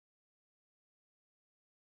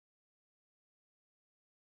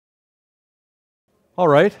All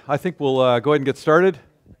right, I think we'll go ahead and get started.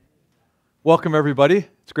 Welcome, everybody.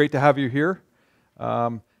 It's great to have you here.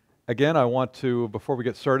 Again, I want to, before we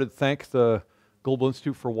get started, thank the Global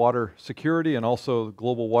Institute for Water Security and also the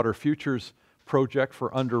Global Water Futures Project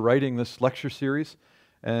for underwriting this lecture series.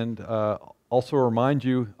 And also remind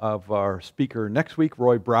you of our speaker next week,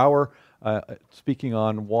 Roy Brower, speaking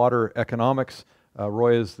on water economics.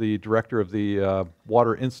 Roy is the director of the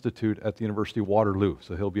Water Institute at the University of Waterloo,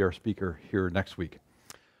 so he'll be our speaker here next week.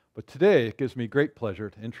 But today, it gives me great pleasure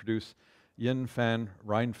to introduce Ying van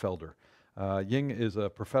Reinfelder. Ying is a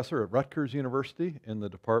professor at Rutgers University in the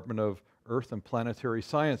Department of Earth and Planetary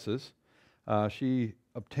Sciences. She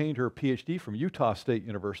obtained her PhD from Utah State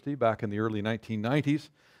University back in the early 1990s,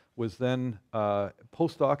 was then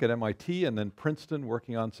postdoc at MIT and then Princeton,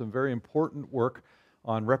 working on some very important work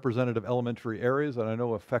on representative elementary areas that I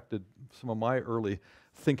know affected some of my early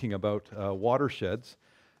thinking about watersheds.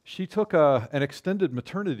 She took an extended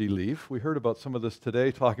maternity leave. We heard about some of this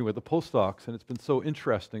today talking with the postdocs, and it's been so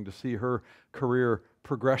interesting to see her career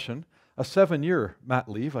progression. A 7-year mat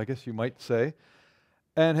leave, I guess you might say,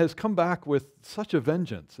 and has come back with such a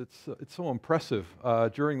vengeance. It's so impressive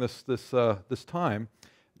during this time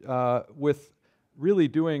with really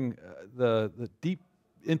doing the deep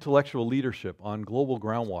intellectual leadership on global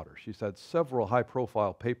groundwater. She's had several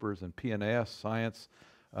high-profile papers in PNAS, Science,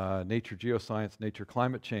 Nature Geoscience, Nature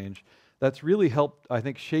Climate Change. That's really helped, I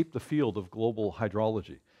think, shape the field of global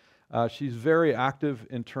hydrology. She's very active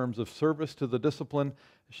in terms of service to the discipline.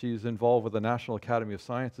 She's involved with the National Academy of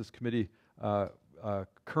Sciences Committee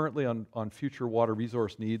currently on future water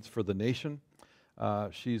resource needs for the nation.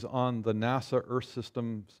 She's on the NASA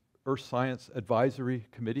Earth Science Advisory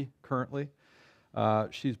Committee currently.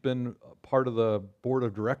 She's been part of the board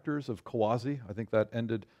of directors of COASI. I think that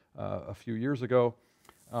ended a few years ago.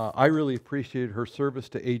 I really appreciated her service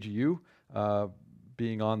to AGU,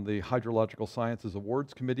 being on the Hydrological Sciences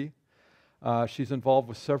Awards Committee. She's involved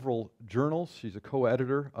with several journals. She's a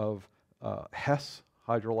co-editor of HESS,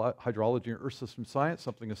 Hydrology and Earth System Science,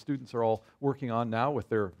 something the students are all working on now with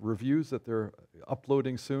their reviews that they're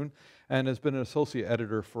uploading soon, and has been an associate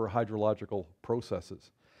editor for Hydrological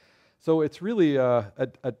Processes. So it's really a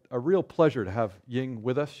real pleasure to have Ying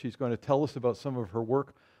with us. She's going to tell us about some of her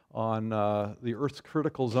work on the Earth's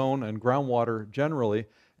critical zone and groundwater generally.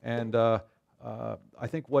 And I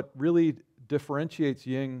think what really differentiates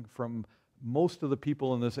Ying from most of the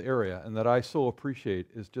people in this area, and that I so appreciate,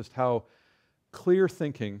 is just how clear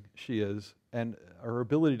thinking she is and her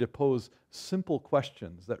ability to pose simple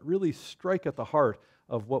questions that really strike at the heart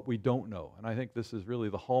of what we don't know. And I think this is really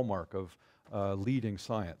the hallmark of leading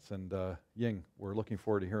science. And Ying, we're looking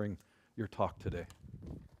forward to hearing your talk today.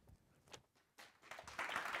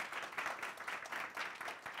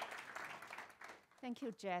 Thank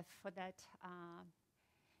you, Jeff, for that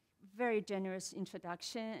very generous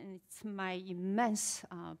introduction. And it's my immense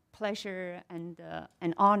pleasure and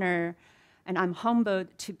an honor, and I'm humbled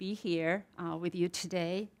to be here with you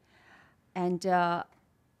today. And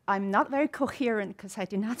I'm not very coherent because I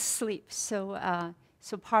did not sleep, so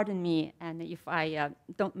pardon me, and if I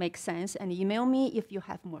don't make sense, and email me if you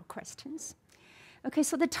have more questions. Okay,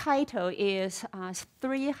 so the title is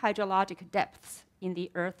 3 Hydrologic Depths in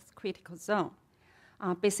the Earth's Critical Zone.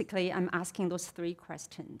 Basically, I'm asking those 3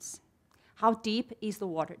 questions. How deep is the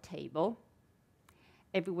water table?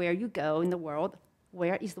 Everywhere you go in the world,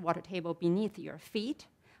 where is the water table beneath your feet?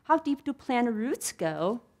 How deep do plant roots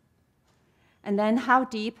go? And then how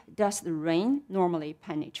deep does the rain normally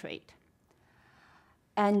penetrate?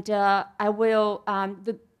 And I will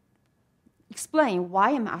explain why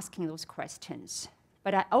I'm asking those questions.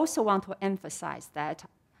 But I also want to emphasize that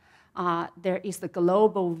there is the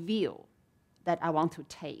global view that I want to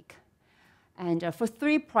take. And for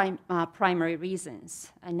 3 primary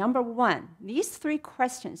reasons. Number 1, these 3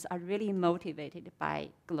 questions are really motivated by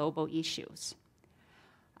global issues.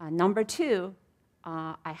 Number 2,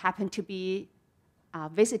 I happen to be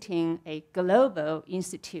visiting a global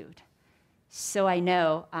institute, so I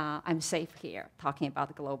know I'm safe here talking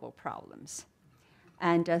about global problems.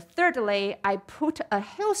 And thirdly, I put a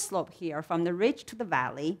hill slope here from the ridge to the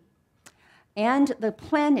valley and the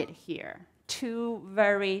planet here, 2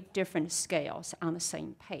 very different scales on the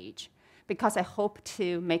same page, because I hope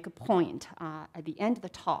to make a point at the end of the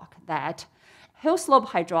talk that hill slope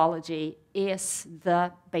hydrology is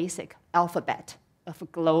the basic alphabet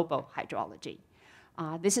of global hydrology.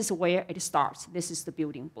 This is where it starts. This is the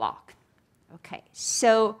building block. Okay,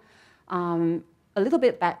 so a little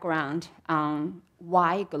bit background on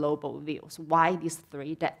why global views, why these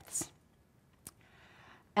 3 depths.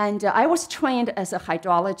 And I was trained as a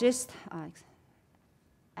hydrologist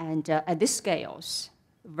And at these scales,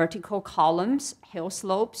 vertical columns, hill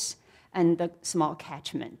slopes, and the small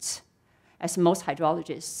catchments, as most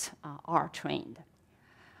hydrologists are trained.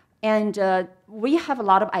 And we have a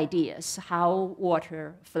lot of ideas how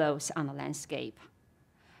water flows on the landscape.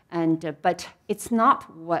 But it's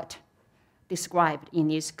not what described in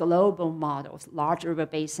these global models, large river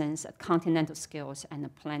basins at continental scales and the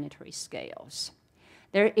planetary scales.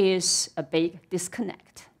 There is a big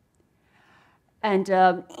disconnect. And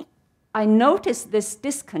I noticed this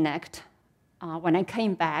disconnect when I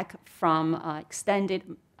came back from extended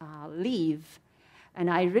leave, and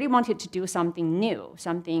I really wanted to do something new,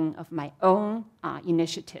 something of my own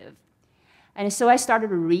initiative. And so I started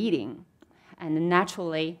reading, and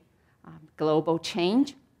naturally, global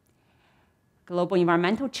change, global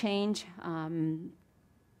environmental change, in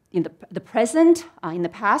the present, in the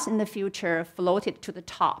past, in the future, floated to the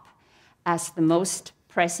top as the most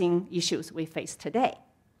pressing issues we face today.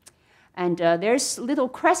 And there's little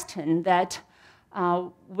question that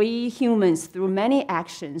we humans, through many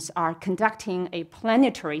actions, are conducting a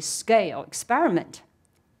planetary scale experiment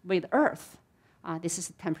with Earth. This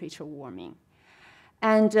is temperature warming.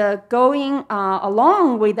 And going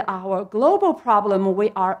along with our global problem,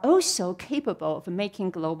 we are also capable of making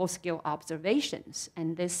global scale observations.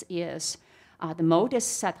 And this is the MODIS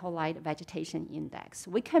Satellite Vegetation Index.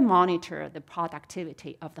 We can monitor the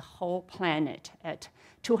productivity of the whole planet at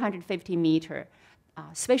 250-meter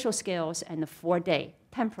spatial scales and 4-day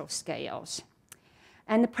temporal scales.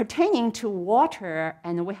 And pertaining to water,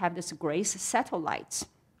 and we have this GRACE satellites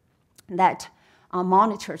that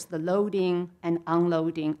monitors the loading and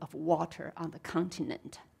unloading of water on the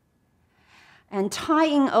continent. And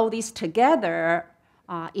tying all these together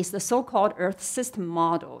is the so-called Earth system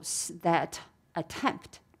models that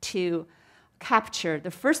attempt to capture the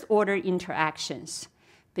first-order interactions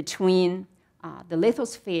between the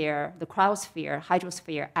lithosphere, the cryosphere,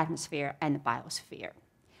 hydrosphere, atmosphere, and the biosphere.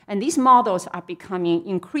 And these models are becoming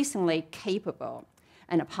increasingly capable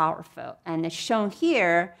and powerful. And as shown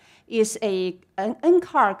here is an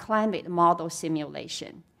NCAR climate model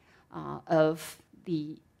simulation of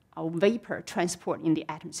the vapor transport in the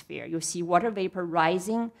atmosphere. You see water vapor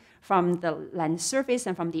rising from the land surface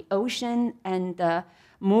and from the ocean, and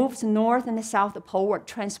moves north and south poleward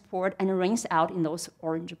transport and rains out in those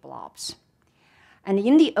orange blobs. And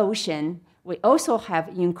in the ocean, we also have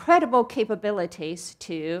incredible capabilities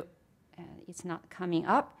to, it's not coming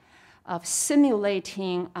up, of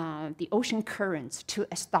simulating the ocean currents to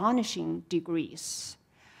astonishing degrees.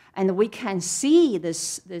 And we can see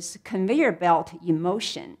this conveyor belt in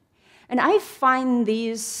motion. And I find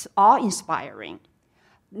these awe-inspiring,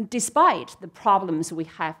 despite the problems we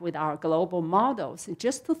have with our global models,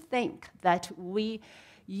 just to think that we,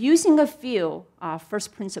 using a few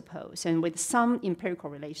first principles and with some empirical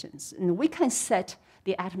relations, and we can set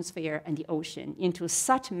the atmosphere and the ocean into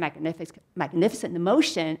such magnificent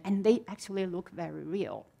motion, and they actually look very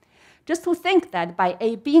real. Just to think that by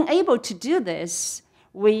being able to do this,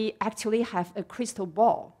 we actually have a crystal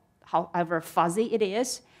ball, however fuzzy it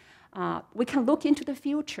is. We can look into the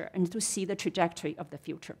future and to see the trajectory of the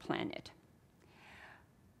future planet.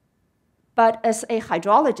 But as a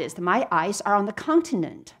hydrologist, my eyes are on the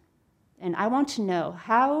continent, and I want to know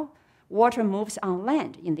how water moves on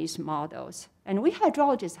land in these models. And we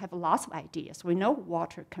hydrologists have lots of ideas. We know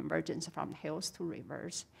water convergence from hills to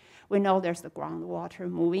rivers. We know there's the groundwater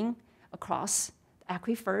moving across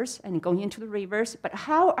aquifers and going into the rivers, but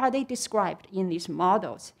how are they described in these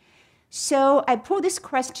models? So I put this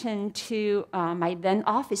question to my then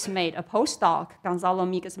office mate, a postdoc, Gonzalo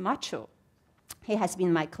Miguez Macho. He has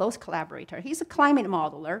been my close collaborator. He's a climate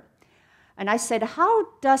modeler. And I said, how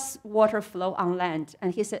does water flow on land?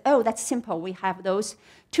 And he said, oh, that's simple. We have those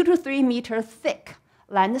 2 to 3 meter thick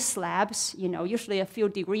land slabs, usually a few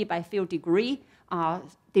degree by few degree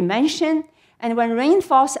dimension. And when rain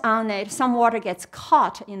falls on it, some water gets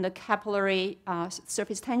caught in the capillary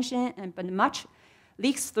surface tension, but much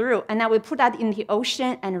leaks through. And now we put that in the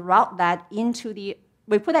ocean and route that into the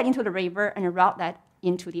river and route that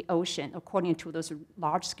into the ocean according to those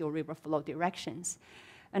large-scale river flow directions.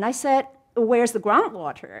 And I said, where's the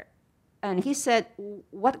groundwater? And he said,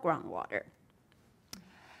 what groundwater?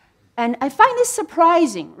 And I find this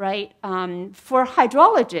surprising, right? For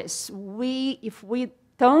hydrologists, if we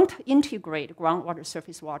don't integrate groundwater,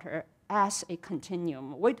 surface water as a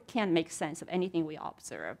continuum, we can't make sense of anything we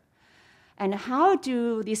observe. And how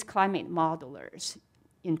do these climate modelers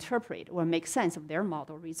interpret or make sense of their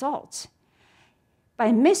model results?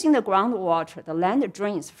 By missing the groundwater, the land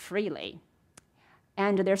drains freely.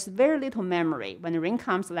 And there's very little memory. When the rain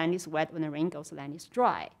comes, land is wet. When the rain goes, land is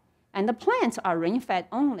dry. And the plants are rain-fed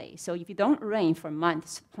only. So if you don't rain for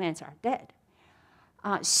months, plants are dead.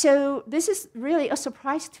 So this is really a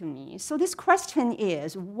surprise to me. So this question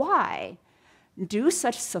is, why do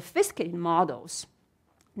such sophisticated models,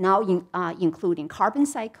 now including carbon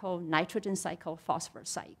cycle, nitrogen cycle, phosphorus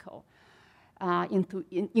cycle,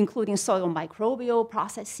 including soil microbial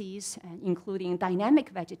processes, and including dynamic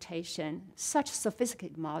vegetation, such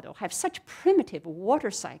sophisticated model have such primitive water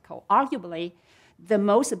cycle, arguably the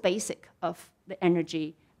most basic of the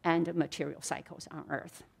energy and material cycles on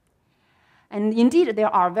Earth. And indeed,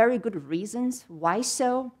 there are very good reasons why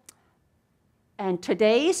so. And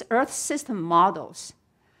today's Earth system models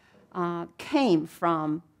came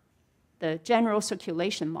from the general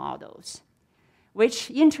circulation models,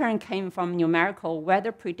 which in turn came from numerical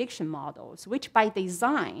weather prediction models, which by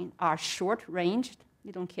design are short-ranged.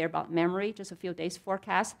 They don't care about memory, just a few days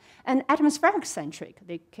forecast, and atmospheric-centric.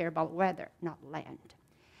 They care about weather, not land.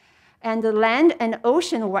 And the land and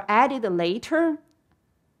ocean were added later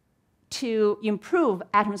to improve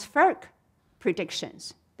atmospheric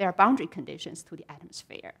predictions. There are boundary conditions to the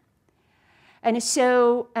atmosphere. And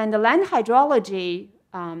so, and the land hydrology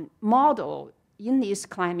model in these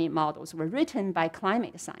climate models were written by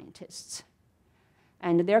climate scientists.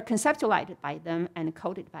 And they're conceptualized by them and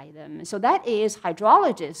coded by them. So that is,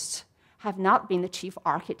 hydrologists have not been the chief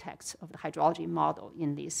architects of the hydrology model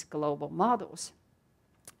in these global models.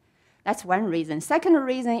 That's one reason. Second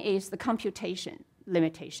reason is the computation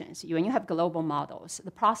limitations. When you have global models,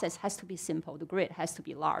 the process has to be simple, the grid has to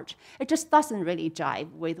be large. It just doesn't really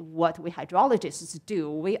jive with what we hydrologists do.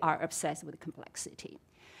 We are obsessed with complexity.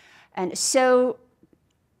 And so,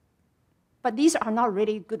 but these are not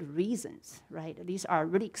really good reasons, right? These are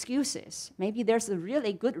really excuses. Maybe there's a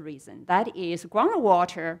really good reason. That is,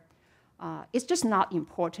 groundwater is just not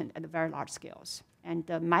important at the very large scales. And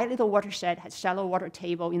my little watershed has shallow water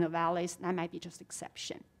table in the valleys. That might be just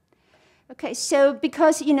exception. Okay, so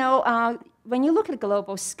because, when you look at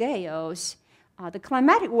global scales, the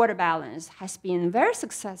climatic water balance has been very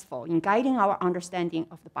successful in guiding our understanding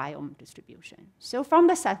of the biome distribution. So from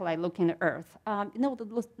the satellite looking at Earth,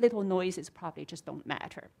 the little noises probably just don't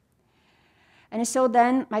matter. And so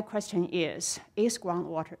then my question is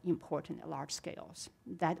groundwater important at large scales?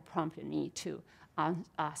 That prompted me to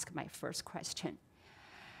ask my first question.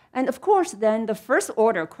 And of course, then the first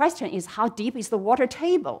order question is, how deep is the water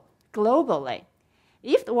table globally?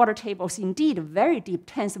 If the water table is indeed very deep,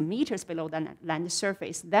 tens of meters below the land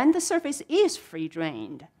surface, then the surface is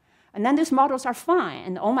free-drained. And then these models are fine,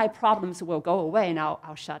 and all my problems will go away, and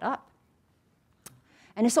I'll shut up.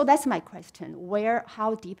 And so that's my question.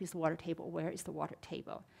 How deep is the water table? Where is the water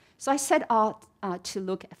table? So I set out to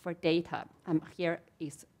look for data. Here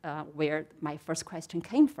is where my first question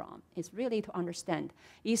came from. It's really to understand,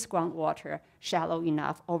 is groundwater shallow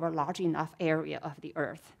enough over a large enough area of the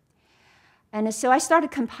Earth? And so I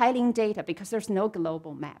started compiling data because there's no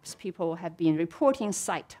global maps. People have been reporting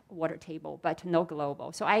site water table, but no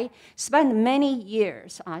global. So I spent many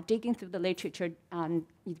years digging through the literature,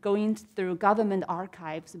 going through government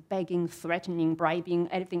archives, begging, threatening, bribing,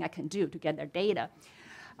 anything I can do to get their data.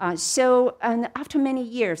 And after many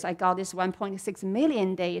years, I got this 1.6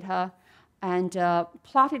 million data. And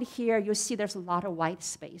plotted here, you see there's a lot of white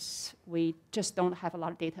space. We just don't have a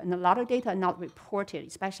lot of data. And a lot of data are not reported,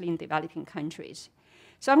 especially in developing countries.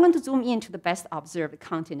 So I'm going to zoom into the best observed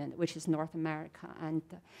continent, which is North America. And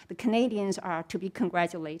the Canadians are to be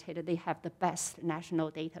congratulated. They have the best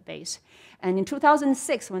national database. And in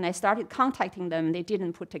 2006, when I started contacting them, they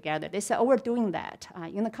didn't put together. They said, oh, we're doing that.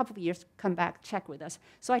 In a couple of years, come back, check with us.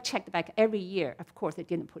 So I checked back every year. Of course, they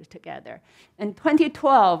didn't put it together. In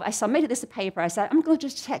 2012, I submitted this paper. I said, I'm going to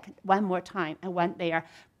just check one more time. I went there.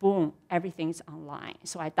 Boom, everything's online.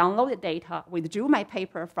 So I downloaded data, withdrew my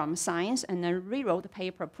paper from Science, and then rewrote the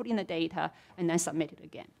paper, put in the data, and then submitted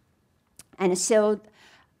again. And so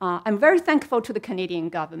I'm very thankful to the Canadian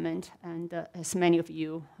government, and as many of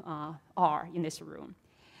you are in this room.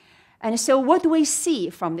 And so what do we see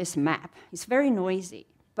from this map? It's very noisy,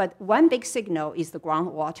 but one big signal is the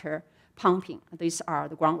groundwater pumping. These are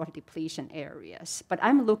the groundwater depletion areas, but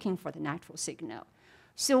I'm looking for the natural signal.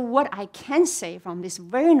 So what I can say from this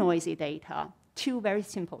very noisy data, two very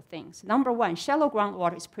simple things. Number one, shallow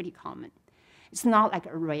groundwater is pretty common. It's not like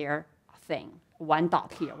a rare thing. One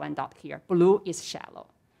dot here, one dot here. Blue is shallow.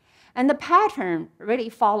 And the pattern really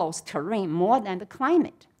follows terrain more than the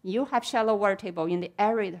climate. You have shallow water table in the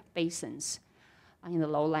arid basins, in the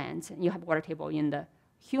lowlands, and you have water table in the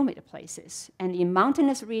humid places, and in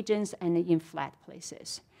mountainous regions and in flat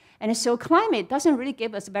places. And so climate doesn't really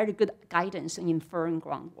give us very good guidance in inferring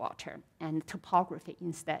groundwater, and topography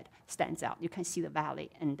instead stands out. You can see the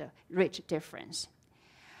valley and the ridge difference.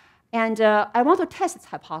 And I want to test this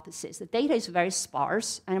hypothesis. The data is very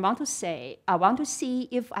sparse, and I want to see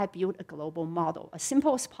if I build a global model, as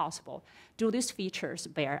simple as possible, do these features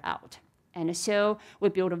bear out? And so we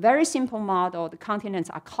build a very simple model. The continents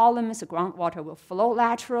are columns. The groundwater will flow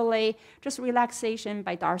laterally, just relaxation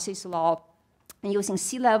by Darcy's law, and using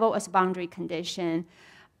sea level as boundary condition.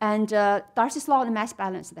 And Darcy's law and mass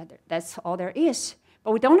balance, that's all there is.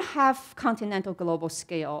 But we don't have continental global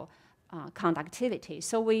scale conductivity.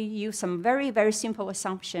 So we use some very, very simple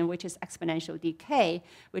assumption, which is exponential decay,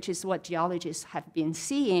 which is what geologists have been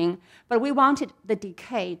seeing. But we wanted the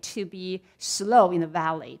decay to be slow in the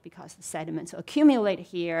valley because the sediments accumulate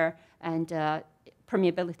here and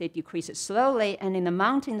permeability decreases slowly. And in the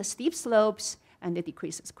mountain, the steep slopes, and it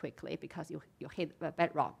decreases quickly because you hit the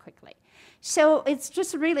bedrock quickly. So it's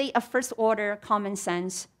just really a first order common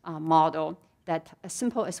sense model that as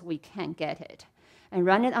simple as we can get it. And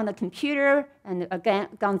run it on the computer, and again,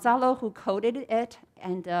 Gonzalo who coded it,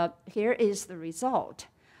 and here is the result.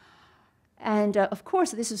 And of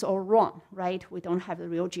course, this is all wrong, right? We don't have the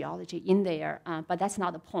real geology in there, but that's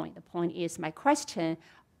not the point. The point is my question,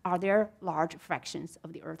 are there large fractions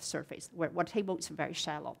of the Earth's surface where water table is very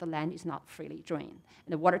shallow, the land is not freely drained,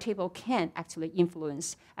 and the water table can actually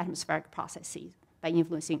influence atmospheric processes by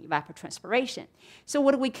influencing evapotranspiration. So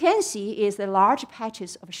what we can see is the large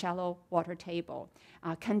patches of shallow water table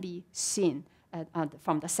can be seen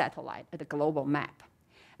from the satellite at the global map.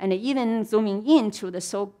 And even zooming into the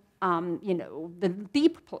the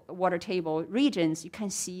deep water table regions, you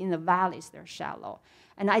can see in the valleys they're shallow.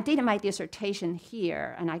 And I did my dissertation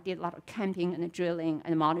here, and I did a lot of camping and drilling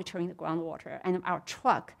and monitoring the groundwater. And our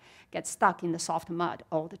truck gets stuck in the soft mud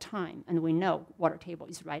all the time. And we know water table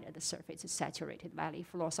is right at the surface, it's saturated valley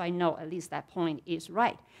floor. So I know at least that point is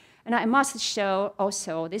right. And I must show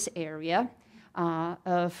also this area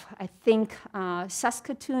of, I think,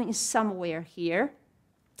 Saskatoon is somewhere here.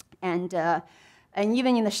 And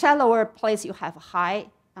even in the shallower place, you have a high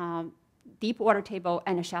deep water table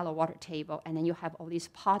and a shallow water table, and then you have all these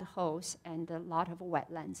potholes and a lot of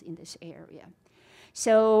wetlands in this area.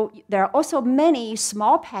 So there are also many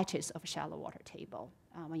small patches of shallow water table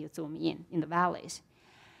when you zoom in the valleys.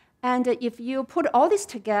 And if you put all this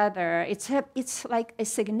together, it's like a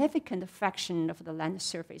significant fraction of the land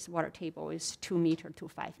surface water table is 2 meter to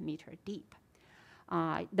 5 meter deep.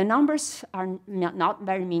 The numbers are not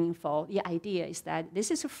very meaningful. The idea is that this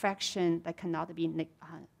is a fraction that cannot be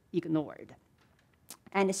ignored.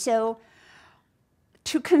 And so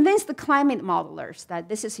to convince the climate modelers that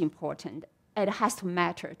this is important, it has to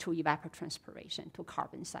matter to evapotranspiration, to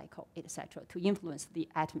carbon cycle, et cetera, to influence the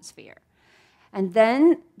atmosphere. And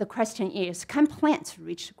then the question is, can plants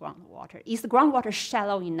reach groundwater? Is the groundwater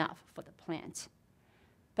shallow enough for the plants?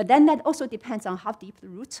 But then that also depends on how deep the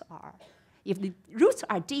roots are. If the roots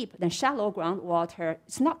are deep, then shallow groundwater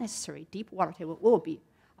is not necessary. Deep water table will be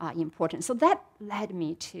important. So that led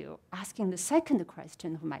me to asking the second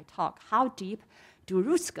question of my talk, how deep do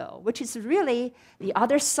roots go? Which is really the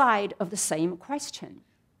other side of the same question.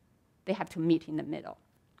 They have to meet in the middle.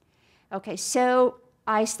 Okay, so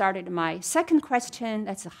I started my second question,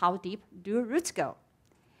 that's how deep do roots go?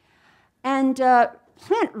 And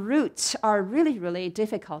plant roots are really, really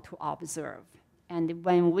difficult to observe. And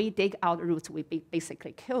when we dig out roots, we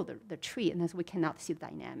basically kill the tree, and we cannot see the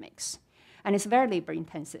dynamics. And it's very labor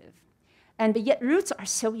intensive. And yet roots are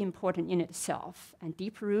so important in itself. And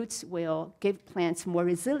deep roots will give plants more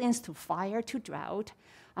resilience to fire, to drought.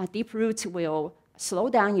 Deep roots will slow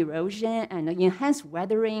down erosion and enhance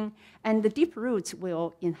weathering. And the deep roots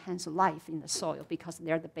will enhance life in the soil because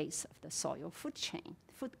they're the base of the soil food chain,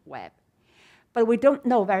 food web. But we don't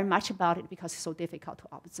know very much about it because it's so difficult to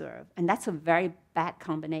observe. And that's a very bad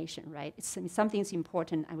combination, right? Something's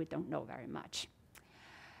important and we don't know very much.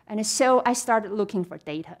 And so I started looking for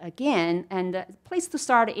data again. And the place to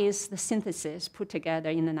start is the synthesis put together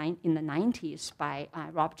in the 90s by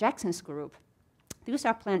Rob Jackson's group. These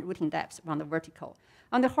are plant rooting depths on the vertical.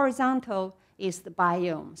 On the horizontal is the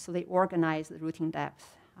biome. So they organize the rooting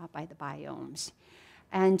depth by the biomes.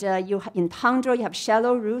 And in tundra, you have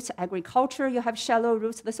shallow roots. Agriculture, you have shallow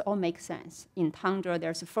roots. This all makes sense. In tundra,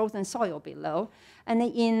 there's a frozen soil below. And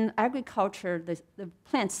in agriculture, the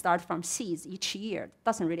plants start from seeds each year.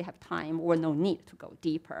 Doesn't really have time or no need to go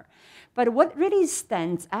deeper. But what really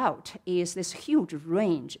stands out is this huge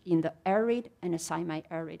range in the arid and the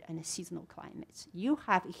semi-arid and the seasonal climates. You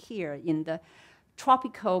have here in the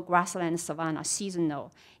tropical grassland savanna,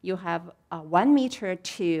 seasonal, you have 1 meter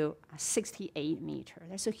to 68 meter.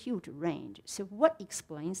 That's a huge range. So what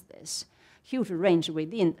explains this? Huge range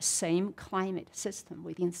within the same climate system,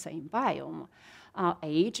 within the same biome.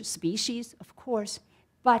 Age, species, of course,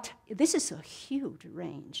 but this is a huge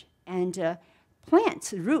range. And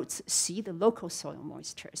plants, roots, see the local soil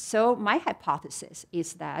moisture. So my hypothesis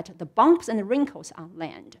is that the bumps and wrinkles on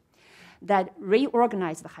land that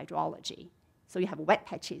reorganize the hydrology, so you have wet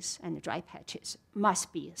patches and dry patches,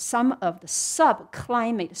 must be some of the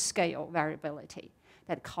sub-climate scale variability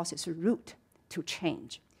that causes root to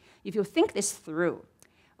change. If you think this through,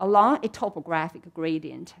 along a topographic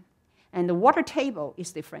gradient, and the water table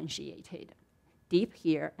is differentiated, deep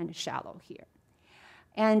here and shallow here.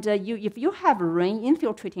 And if you have rain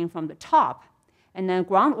infiltrating from the top and then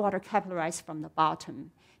groundwater capillarized from the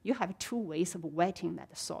bottom, you have 2 ways of wetting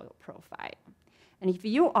that soil profile. And if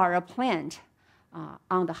you are a plant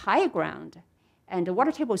on the high ground and the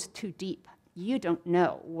water table is too deep, you don't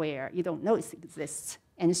know it exists.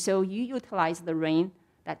 And so you utilize the rain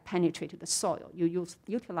that penetrated the soil. You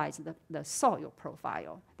utilize the soil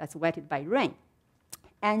profile that's wetted by rain.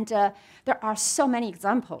 And there are so many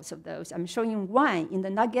examples of those. I'm showing you one in the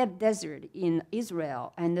Negev Desert in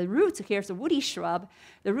Israel. And the roots, here's a woody shrub.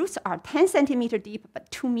 The roots are 10 centimeter deep,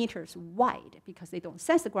 but 2 meters wide because they don't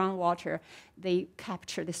sense the groundwater. They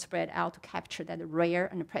spread out to capture that rare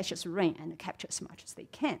and precious rain and capture as much as they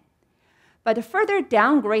can. But further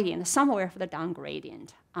down gradient, somewhere further down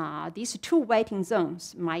gradient, these 2 wetting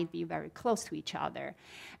zones might be very close to each other.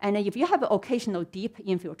 And if you have occasional deep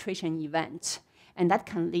infiltration events, and that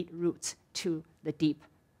can lead roots to the deep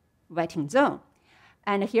wetting zone.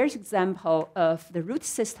 And here's an example of the root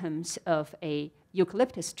systems of a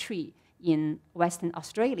eucalyptus tree in Western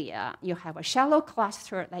Australia. You have a shallow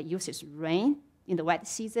cluster that uses rain in the wet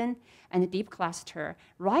season, and a deep cluster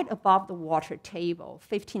right above the water table,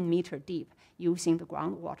 15 meter deep, using the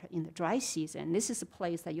groundwater in the dry season. This is a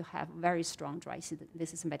place that you have very strong dry season.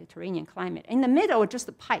 This is a Mediterranean climate. In the middle, just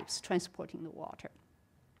the pipes transporting the water.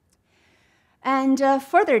 And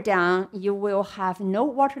further down, you will have no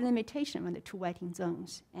water limitation on the 2 wetting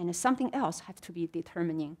zones, and something else has to be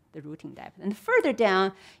determining the rooting depth. And further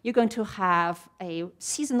down, you're going to have a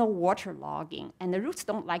seasonal water logging, and the roots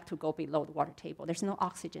don't like to go below the water table. There's no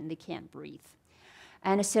oxygen, they can't breathe.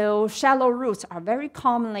 And so shallow roots are very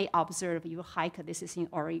commonly observed. You hike, this is in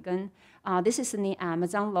Oregon. This is in the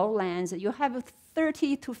Amazon lowlands. You have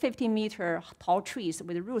 30 to 50 meter tall trees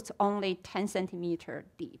with roots only 10 centimeter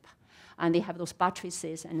deep. And they have those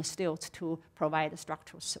buttresses and stilts to provide the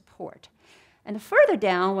structural support. And further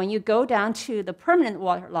down, when you go down to the permanent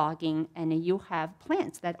water logging, and you have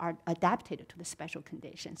plants that are adapted to the special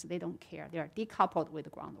conditions. They don't care. They are decoupled with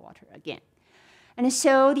the groundwater again. And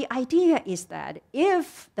so the idea is that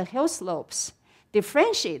if the hill slopes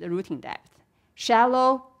differentiate the rooting depth,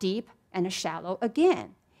 shallow, deep, and shallow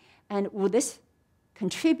again, and would this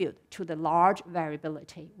contribute to the large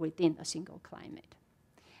variability within a single climate?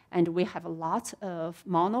 And we have lots of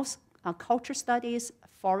monoculture studies,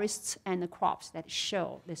 forests, and crops that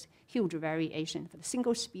show this huge variation for the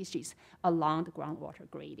single species along the groundwater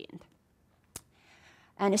gradient.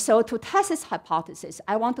 And so to test this hypothesis,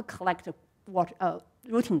 I want to collect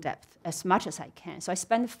rooting depth as much as I can. So I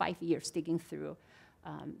spent 5 years digging through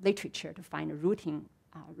literature to find rooting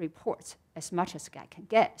reports as much as I can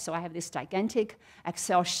get. So I have this gigantic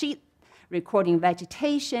Excel sheet recording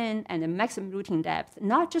vegetation and the maximum rooting depth,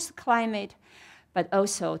 not just climate, but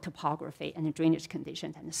also topography and drainage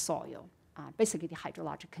conditions and the soil, basically the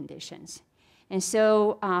hydrologic conditions. And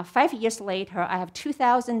so 5 years later, I have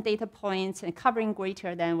 2,000 data points and covering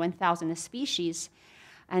greater than 1,000 species.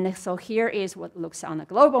 And so here is what looks on a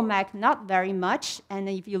global map, not very much. And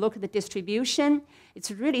if you look at the distribution,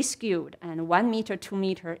 it's really skewed. And 1 meter, 2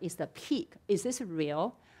 meter is the peak. Is this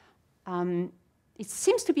real? It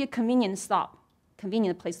seems to be a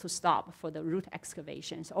convenient place to stop for the root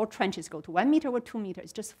excavations. All trenches go to 1 meter or 2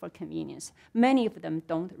 meters just for convenience. Many of them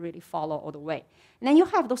don't really follow all the way. And then you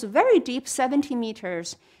have those very deep 70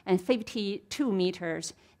 meters and 52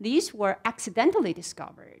 meters. These were accidentally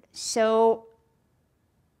discovered. So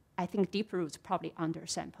I think deep roots probably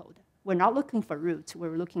undersampled. We're not looking for roots.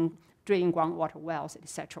 We're looking drilling groundwater wells,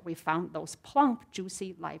 etc. We found those plump,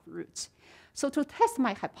 juicy, live roots. So to test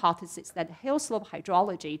my hypothesis that hill slope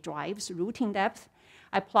hydrology drives rooting depth,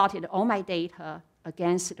 I plotted all my data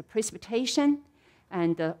against the precipitation,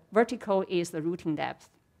 and the vertical is the rooting depth.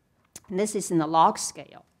 And this is in the log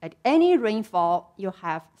scale. At any rainfall, you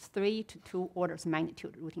have 3 to 2 orders of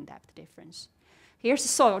magnitude rooting depth difference. Here's the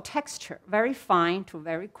soil texture, very fine to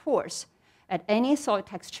very coarse. at any soil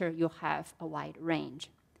texture, you have a wide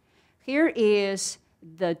range. Here is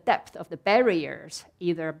the depth of the barriers,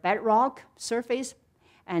 either bedrock surface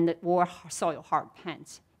or soil hard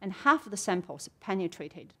pans. And half of the samples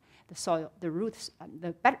penetrated the soil, the roots,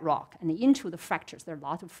 the bedrock, and into the fractures. There are a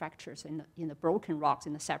lot of fractures in the broken rocks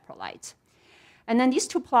in the saprolites. And then these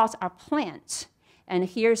two plots are plants. And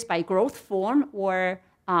here's by growth form or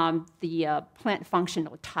the plant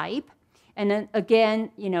functional type. And then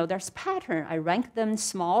again, there's pattern. I rank them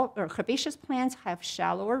small or herbaceous plants have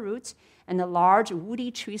shallower roots, and the large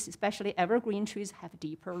woody trees, especially evergreen trees, have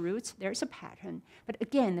deeper roots. There's a pattern. But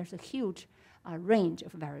again, there's a huge range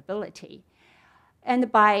of variability. And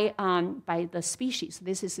by the species,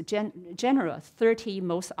 this is genera, 30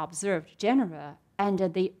 most observed genera. And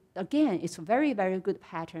again, it's a very, very good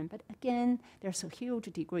pattern. But again, there's a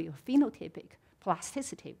huge degree of phenotypic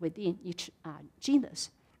plasticity within each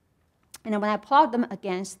genus. And when I plot them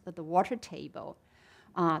against the water table,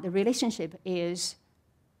 the relationship is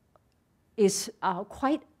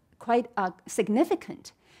quite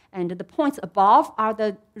significant. And the points above are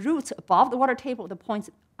the roots above the water table. The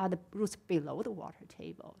points are the roots below the water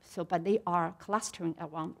table. But they are clustering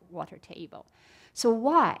around the water table. So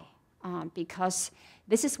why? Because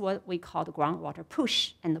this is what we call the groundwater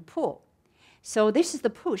push and the pull. So this is the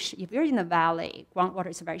push. If you're in the valley,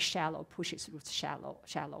 groundwater is very shallow, pushes roots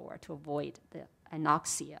shallower to avoid the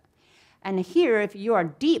anoxia. And here, if you are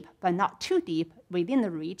deep, but not too deep, within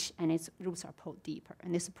the reach, and its roots are pulled deeper.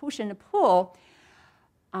 And this push and pull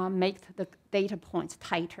make the data points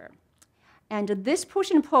tighter. And this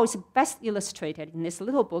push and pull is best illustrated in this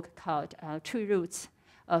little book called Tree Roots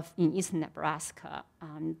in Eastern Nebraska.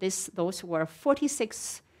 Those were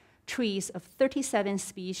 46 trees of 37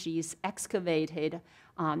 species excavated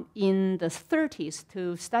in the 30s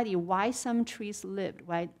to study why some trees lived,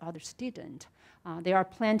 why others didn't. They are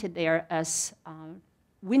planted there as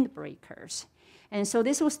windbreakers. And so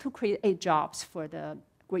this was to create jobs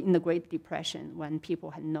in the Great Depression when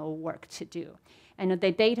people had no work to do. And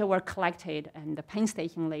the data were collected and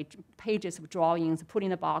painstakingly, pages of drawings put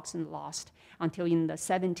in a box and lost until in the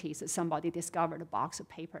 70s somebody discovered a box of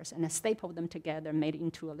papers and stapled them together, made it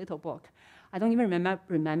into a little book. I don't even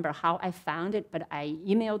remember how I found it, but I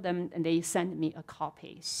emailed them and they sent me a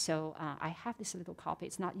copy. So I have this little copy.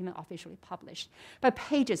 It's not even officially published, but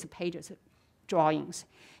pages and pages of drawings.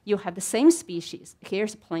 You have the same species.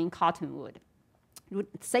 Here's plain cottonwood.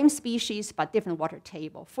 Same species, but different water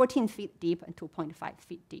table, 14 feet deep and 2.5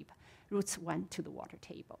 feet deep. Roots went to the water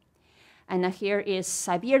table. And here is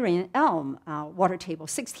Siberian elm, water table,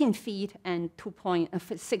 16 feet and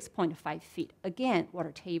 6.5 feet. Again,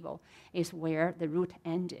 water table is where the root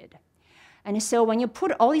ended. And so when you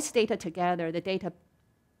put all these data together, the data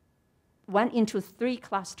went into 3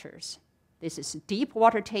 clusters. This is deep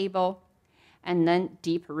water table, and then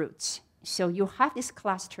deep roots. So you have this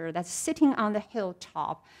cluster that's sitting on the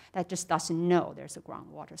hilltop that just doesn't know there's a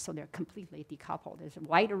groundwater, so they're completely decoupled. There's a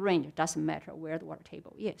wide range. It doesn't matter where the water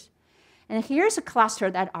table is. And here's a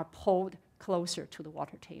cluster that are pulled closer to the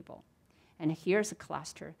water table. And here's a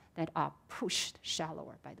cluster that are pushed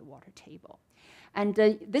shallower by the water table. And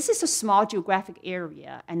this is a small geographic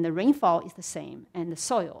area, and the rainfall is the same, and the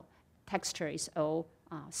soil texture is all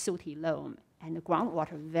silty loam, and the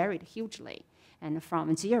groundwater varied hugely, and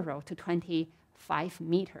from 0 to 25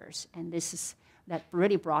 meters. And that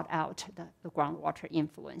really brought out the groundwater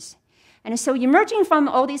influence. And so emerging from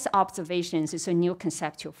all these observations is a new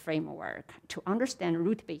conceptual framework to understand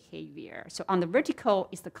root behavior. So on the vertical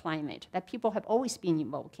is the climate that people have always been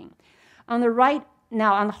invoking. On the right,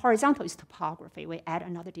 now on the horizontal is topography. We add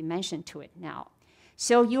another dimension to it now.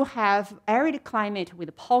 So you have arid climate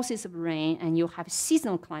with pulses of rain, and you have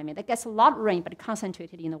seasonal climate that gets a lot of rain, but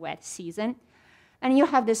concentrated in the wet season. And you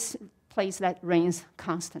have this place that rains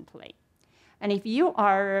constantly. And if you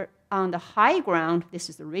are on the high ground, this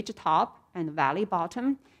is the ridge top and the valley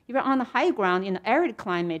bottom. If you're on the high ground in the arid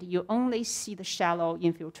climate, you only see the shallow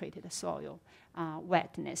infiltrated soil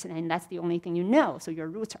wetness, and that's the only thing you know, so your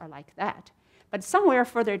roots are like that. But somewhere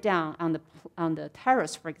further down on the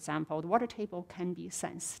terrace, for example, the water table can be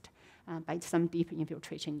sensed by some deep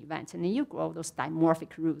infiltration events, and then you grow those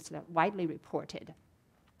dimorphic roots that are widely reported.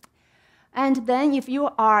 And then if you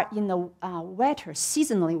are in a wetter,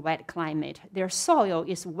 seasonally wet climate, their soil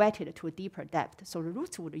is wetted to a deeper depth, so the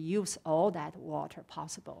roots would use all that water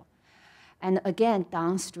possible. And again,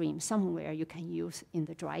 downstream, somewhere you can use, in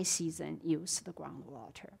the dry season, use the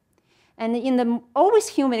groundwater. And in the always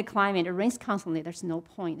humid climate, it rains constantly, there's no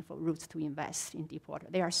point for roots to invest in deep water.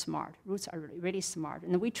 They are smart. Roots are really smart.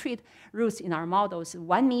 And we treat roots in our models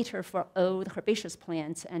 1 meter for old herbaceous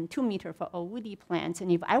plants and 2 meter for old woody plants.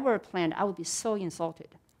 And if I were a plant, I would be so insulted.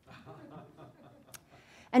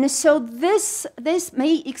 And so this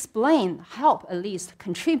may explain, help at least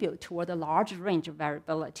contribute toward a large range of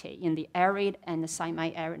variability in the arid and the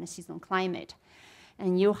semi-arid and seasonal climate.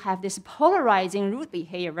 And you have this polarizing root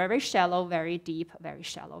behavior, very shallow, very deep, very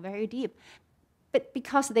shallow, very deep. But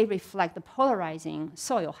because they reflect the polarizing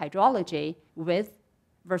soil hydrology with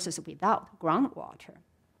versus without groundwater.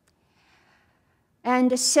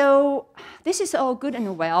 And so this is all good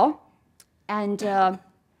and well,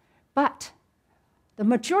 but the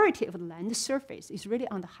majority of the land surface is really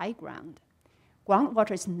on the high ground.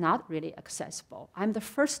 Groundwater is not really accessible. I'm the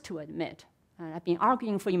first to admit. I've been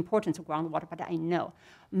arguing for the importance of groundwater, but I know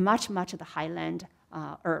much of the highland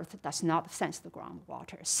earth does not sense the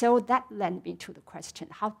groundwater. So that led me to the question,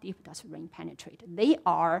 how deep does rain penetrate? They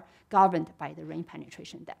are governed by the rain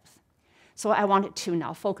penetration depth. So I wanted to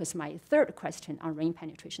now focus my third question on rain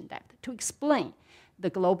penetration depth to explain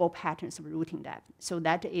the global patterns of rooting depth. So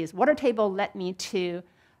that is, water table led me to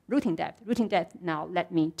rooting depth. Rooting depth now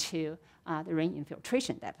led me to the rain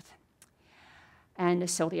infiltration depth. And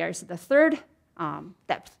so there's the third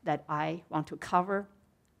depth that I want to cover.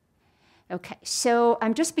 Okay, so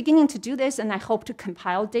I'm just beginning to do this, and I hope to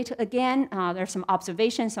compile data again. There are some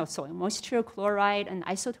observations of soil moisture, chloride, and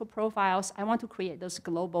isotope profiles. I want to create those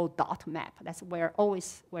global dot map. That's where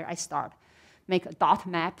I start. Make a dot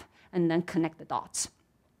map, and then connect the dots,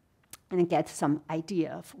 and get some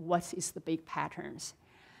idea of what is the big patterns.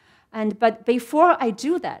 But before I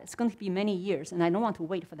do that, it's going to be many years, and I don't want to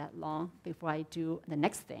wait for that long before I do the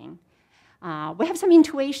next thing. We have some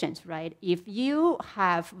intuitions, right? If you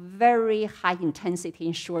have very high intensity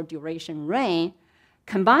and short duration rain,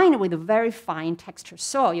 combined with a very fine texture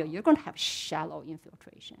soil, you're going to have shallow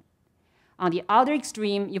infiltration. On the other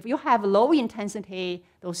extreme, if you have low intensity,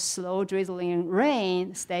 those slow drizzling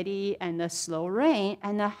rain, steady and slow rain,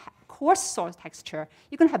 and a coarse soil texture,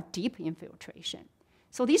 you're going to have deep infiltration.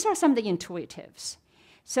 So these are some of the intuitives.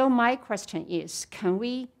 So my question is, can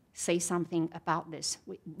we say something about this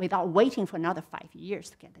without waiting for another 5 years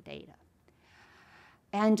to get the data?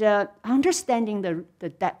 And understanding the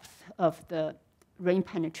depth of the rain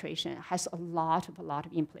penetration has a lot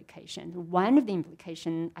of implications. One of the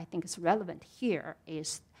implications I think is relevant here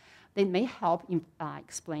is they may help in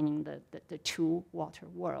explaining the two water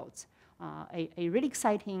worlds. A really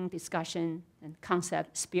exciting discussion and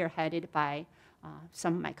concept spearheaded by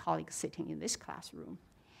some of my colleagues sitting in this classroom.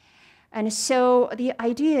 And so the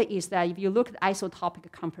idea is that if you look at the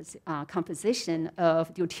isotopic composition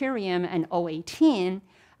of deuterium and O18,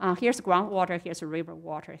 here's groundwater, here's river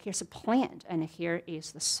water, here's a plant, and here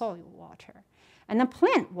is the soil water. And the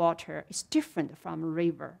plant water is different from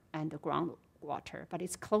river and the groundwater, but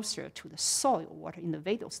it's closer to the soil water in the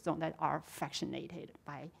vadal zone that are fractionated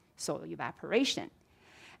by soil evaporation.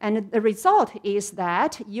 And the result is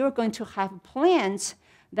that you're going to have plants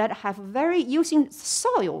that have using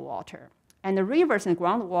soil water. And the rivers and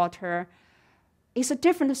groundwater is a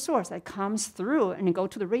different source that comes through and go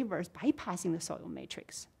to the rivers, bypassing the soil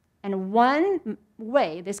matrix. And one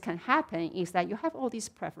way this can happen is that you have all these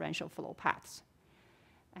preferential flow paths.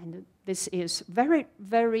 And this is very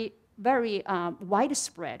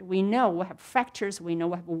widespread. We know we have fractures, we know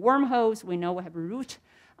we have wormholes, we know we have root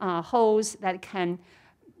holes that can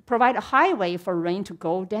provide a highway for rain to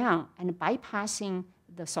go down and bypassing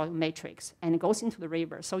the soil matrix, and it goes into the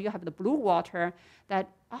river. So you have the blue water that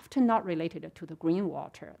often not related to the green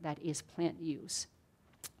water that is plant use.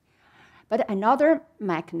 But another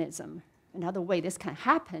mechanism, another way this can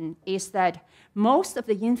happen is that most of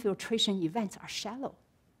the infiltration events are shallow.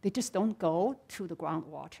 They just don't go to the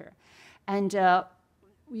groundwater. And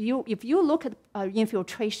if you look at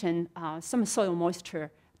infiltration, some soil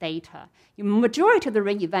moisture data, the majority of the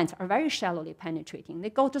rain events are very shallowly penetrating. They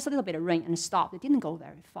go just a little bit of rain and stop. They didn't go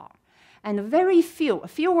very far. And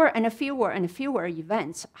fewer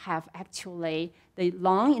events have actually the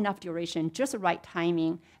long enough duration, just the right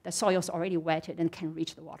timing, the soil's already wetted and can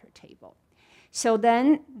reach the water table. So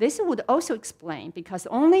then this would also explain, because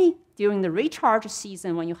only during the recharge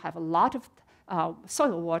season when you have a lot of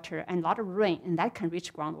soil water and a lot of rain, and that can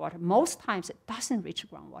reach groundwater. Most times it doesn't reach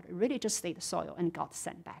groundwater. It really just stayed the soil and got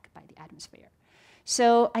sent back by the atmosphere.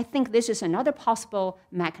 So I think this is another possible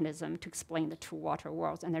mechanism to explain the two water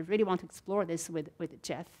worlds, and I really want to explore this with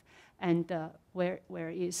Jeff. And where's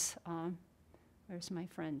my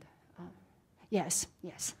friend? Yes.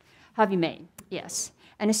 Have you made? Yes.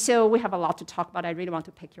 And so we have a lot to talk about. I really want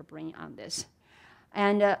to pick your brain on this.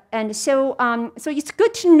 So it's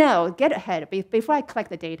good to know, get ahead. Before I collect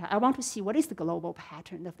the data, I want to see what is the global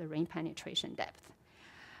pattern of the rain penetration depth.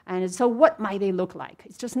 And so what might they look like?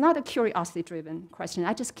 It's just not a curiosity-driven question.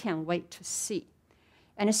 I just can't wait to see.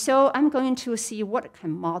 And so I'm going to see what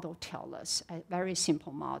can model tell us, a very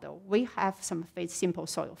simple model. We have some simple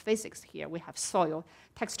soil physics here. We have soil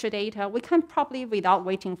texture data. We can probably, without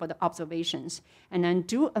waiting for the observations, and then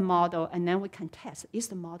do a model, and then we can test, is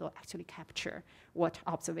the model actually capture what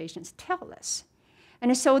observations tell us?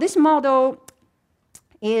 And so this model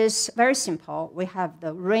is very simple. We have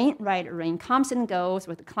the rain, right? Rain comes and goes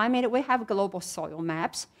with the climate. We have global soil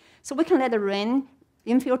maps. So we can let the rain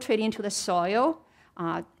infiltrate into the soil,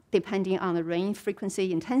 depending on the rain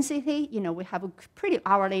frequency, intensity. You know, we have a pretty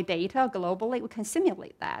hourly data globally. We can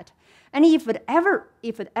simulate that. And if it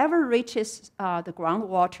ever reaches the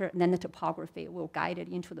groundwater, then the topography will guide it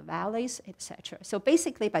into the valleys, etc. So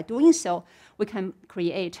basically, by doing so, we can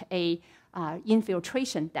create a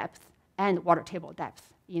infiltration depth and water table depth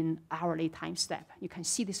in hourly time step. You can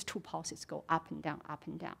see these two pulses go up and down, up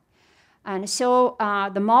and down. And so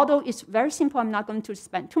the model is very simple. I'm not going to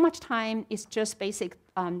spend too much time. It's just basic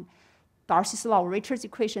Darcy's law, Richard's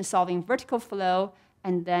equation, solving vertical flow,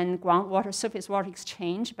 and then groundwater, surface water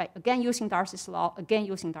exchange by, again, using Darcy's law,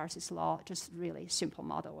 just really simple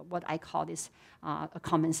model, what I call this a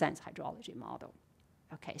common sense hydrology model.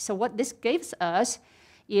 Okay, so what this gives us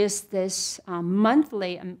is this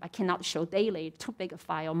monthly, I cannot show daily, too big a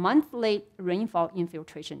file, monthly rainfall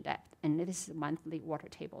infiltration depth. And this is monthly water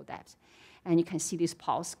table depth. And you can see these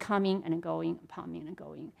pulses coming and going, coming and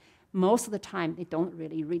going. Most of the time, they don't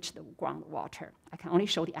really reach the groundwater. I can only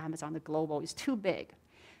show the Amazon. The global is too big.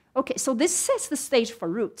 Okay, so this sets the stage for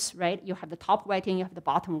roots, right? You have the top wetting, you have the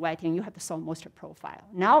bottom wetting, you have the soil moisture profile.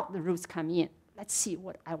 Now the roots come in. Let's see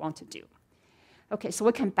what I want to do. Okay, so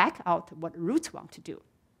we can back out what roots want to do.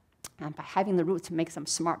 And by having the roots make some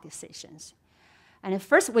smart decisions. And at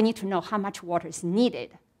first, we need to know how much water is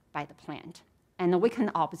needed by the plant. And we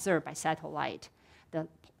can observe by satellite the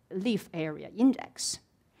leaf area index.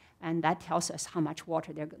 And that tells us how much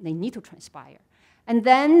water they need to transpire. And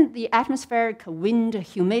then the atmospheric wind,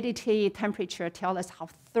 humidity, temperature tell us how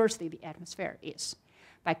thirsty the atmosphere is.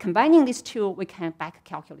 By combining these two, we can back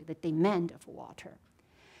calculate the demand of water.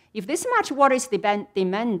 If this much water is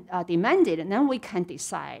demanded, then we can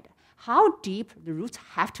decide how deep the roots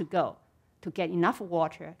have to go to get enough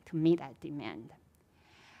water to meet that demand.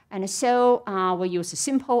 And so we use a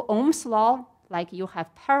simple Ohm's law, like you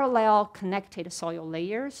have parallel connected soil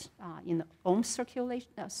layers in the Ohm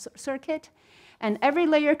circuit. And every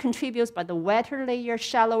layer contributes, but the wetter layer,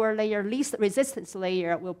 shallower layer, least resistance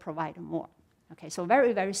layer will provide more. Okay, so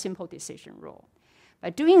very, very simple decision rule. By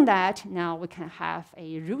doing that, now we can have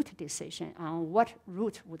a root decision on what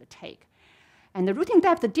route would take. And the rooting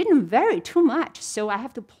depth didn't vary too much, so I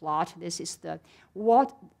have to plot. This is the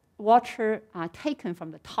water taken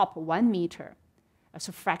from the top 1 meter as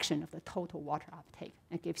a fraction of the total water uptake.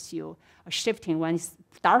 It gives you a shifting. When it's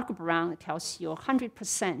dark brown, it tells you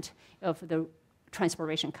 100% of the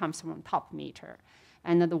transpiration comes from the top meter.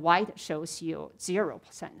 And then the white shows you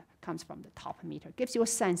 0% comes from the top meter. It gives you a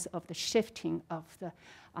sense of the shifting of the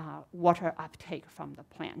water uptake from the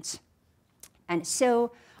plants. And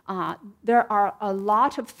so there are a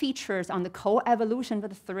lot of features on the co-evolution of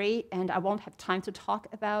the three, and I won't have time to talk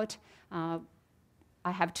about.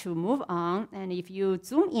 I have to move on. And if you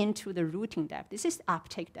zoom into the rooting depth, this is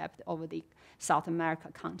uptake depth over the South America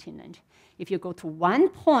continent. If you go to 1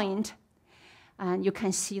 point, and you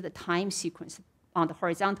can see the time sequence on the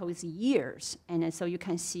horizontal is years. And so you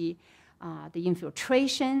can see the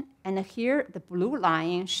infiltration. And here, the blue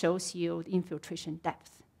line shows you the infiltration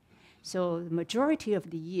depth. So the majority of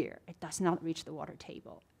the year, it does not reach the water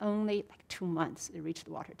table. Only like 2 months it reaches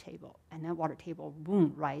the water table. And then water table,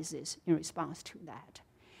 boom, rises in response to that.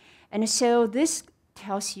 And so this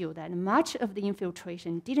tells you that much of the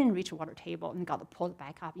infiltration didn't reach the water table and got pulled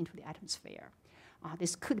back up into the atmosphere.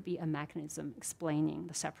 This could be a mechanism explaining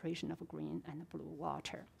the separation of green and blue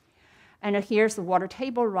water. And here's the water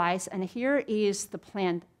table rise, and here is the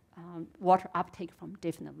plant water uptake from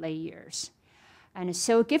different layers. And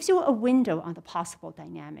so it gives you a window on the possible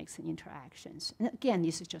dynamics and interactions. And again,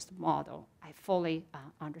 this is just a model. I fully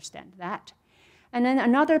understand that. And then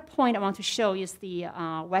another point I want to show is the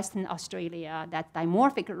Western Australia, that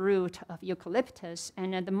dimorphic root of eucalyptus.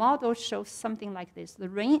 And the model shows something like this. The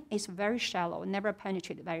rain is very shallow, never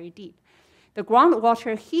penetrated very deep. The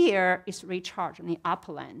groundwater here is recharged in the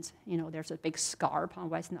uplands. You know, there's a big scarp on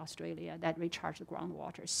Western Australia that recharged the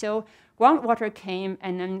groundwater. So groundwater came,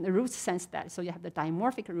 and then the roots sense that. So you have the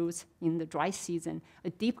dimorphic roots in the dry season. A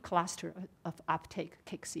deep cluster of uptake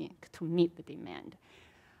kicks in to meet the demand.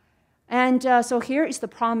 And so here is the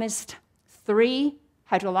promised 3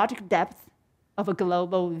 hydrologic depth of a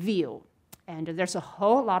global view. And there's a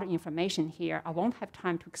whole lot of information here. I won't have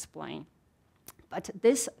time to explain. But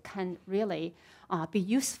this can really be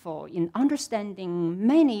useful in understanding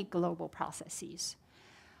many global processes.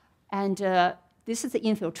 And this is the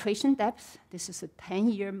infiltration depth. This is a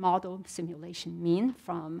 10-year model simulation mean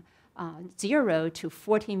from 0 to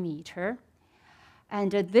 40 meter.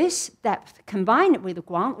 And this depth, combined with the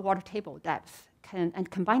groundwater table depth,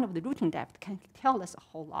 and combined with the rooting depth, can tell us a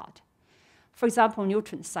whole lot. For example,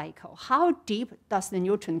 nutrient cycle. How deep does the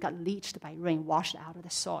nutrient get leached by rain, washed out of the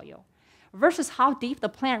soil? Versus how deep the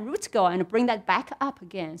plant roots go and bring that back up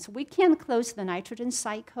again. So we can't close the nitrogen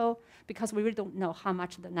cycle because we really don't know how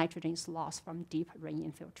much the nitrogen is lost from deep rain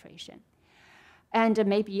infiltration. And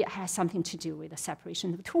maybe it has something to do with the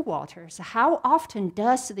separation of 2 waters. How often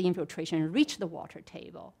does the infiltration reach the water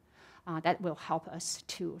table? That will help us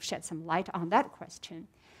to shed some light on that question.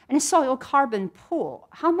 And soil carbon pool,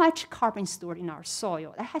 how much carbon is stored in our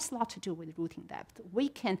soil? That has a lot to do with rooting depth.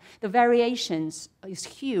 The variations is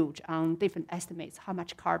huge on different estimates, how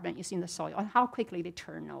much carbon is in the soil and how quickly they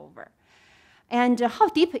turn over. And how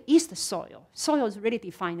deep is the soil? Soil is really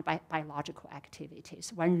defined by biological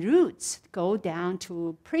activities. When roots go down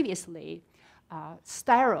to previously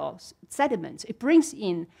sterile sediments, it brings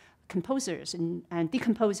in composers and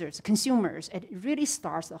decomposers, consumers. It really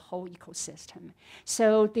starts the whole ecosystem.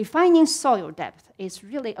 So defining soil depth is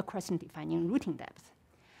really a question defining rooting depth.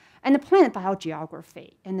 And the plant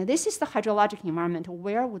biogeography. And this is the hydrologic environment.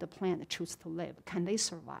 Where would the plant choose to live? Can they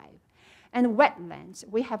survive? And wetlands.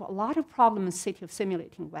 We have a lot of problems in the city of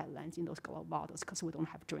simulating wetlands in those global models because we don't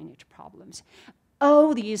have drainage problems.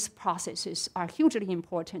 All these processes are hugely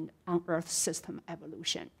important on Earth's system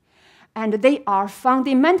evolution. And they are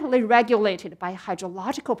fundamentally regulated by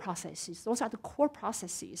hydrological processes. Those are the core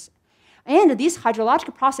processes. And these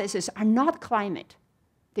hydrological processes are not climate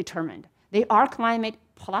determined. They are climate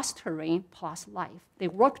plus terrain plus life. They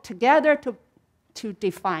work together to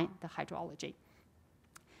define the hydrology.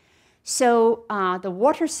 So the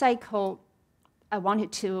water cycle I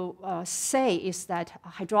wanted to say is that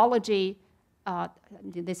hydrology,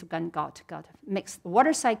 this one got mixed. The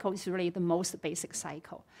water cycle is really the most basic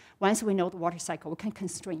cycle. Once we know the water cycle, we can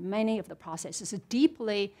constrain many of the processes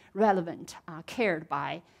deeply relevant, cared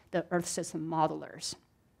by the Earth system modelers.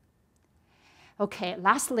 Okay,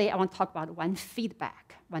 lastly, I want to talk about one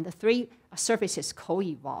feedback, when the 3 surfaces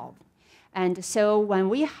co-evolve. And so when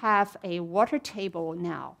we have a water table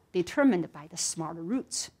now determined by the smart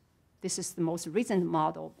roots, this is the most recent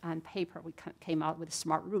model and paper we came out with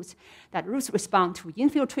smart roots, that roots respond to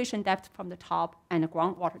infiltration depth from the top and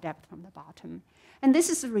groundwater depth from the bottom. And this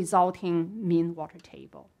is the resulting mean water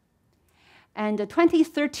table. And in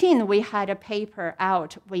 2013, we had a paper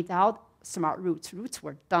out without smart roots. Roots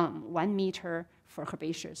were dumb, 1 meter for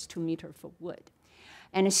herbaceous, 2 meters for wood.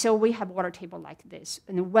 And so we have water table like this.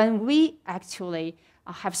 And when we actually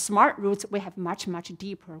have smart roots, we have much, much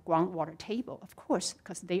deeper groundwater table, of course,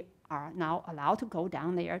 because they are now allowed to go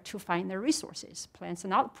down there to find their resources. Plants are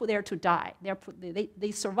not put there to die.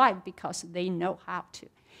 They survive because they know how to.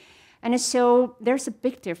 And so there's a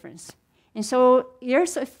big difference. And so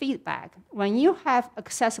here's a feedback. When you have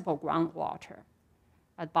accessible groundwater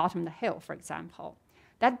at the bottom of the hill, for example,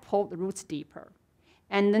 that pull the roots deeper.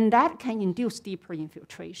 And then that can induce deeper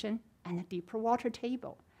infiltration and a deeper water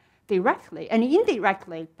table directly and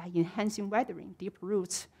indirectly by enhancing weathering. Deep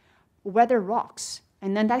roots weather rocks,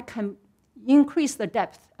 and then that can increase the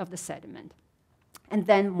depth of the sediment. And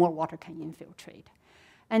then more water can infiltrate.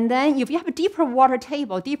 And then if you have a deeper water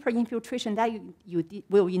table, deeper infiltration, that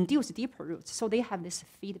will induce deeper roots. So they have this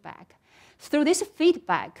feedback. Through this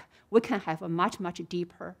feedback, we can have a much, much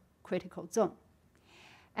deeper critical zone.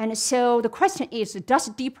 And so the question is, does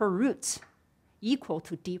deeper roots equal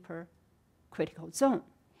to deeper critical zone?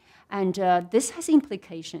 And this has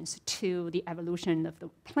implications to the evolution of the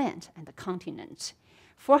plant and the continent.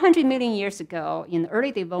 400 million years ago, in the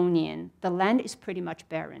early Devonian, the land is pretty much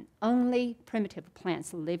barren. Only primitive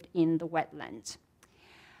plants lived in the wetlands.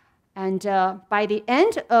 And by the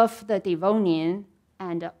end of the Devonian,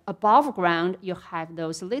 and above ground, you have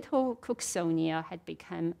those little Cooksonia had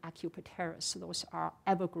become Acupiteras. Those are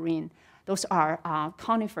evergreen. Those are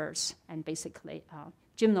conifers and basically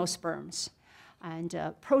gymnosperms and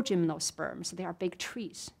progymnosperms. They are big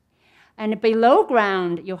trees. And below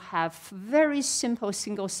ground, you have very simple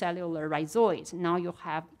single-cellular rhizoids. Now you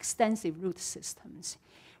have extensive root systems.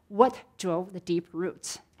 What drove the deep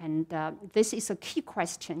roots? And this is a key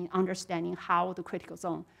question in understanding how the critical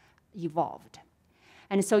zone evolved.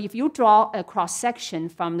 And so if you draw a cross-section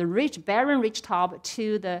from the ridge, barren ridge top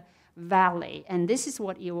to the valley, and this is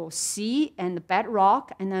what you will see, and the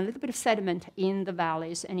bedrock, and a little bit of sediment in the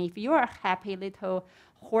valleys. And if you're a happy little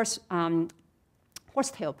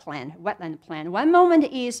horsetail plant, wetland plant, one moment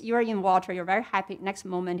is you're in water, you're very happy. Next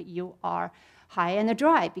moment you are high and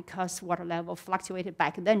dry because water level fluctuated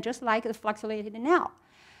back then, just like it fluctuated now.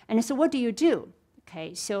 And so what do you do?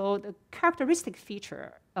 Okay, so the characteristic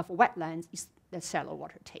feature of wetlands is the shallow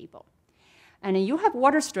water table. And you have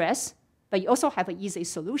water stress, but you also have an easy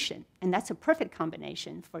solution. And that's a perfect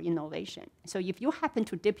combination for innovation. So if you happen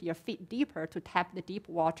to dip your feet deeper to tap the deep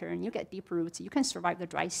water and you get deep roots, you can survive the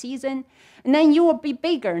dry season. And then you will be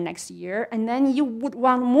bigger next year. And then you would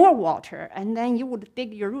want more water. And then you would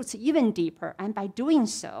dig your roots even deeper. And by doing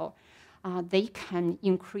so, they can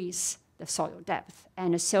increase the soil depth.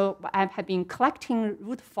 And so I have been collecting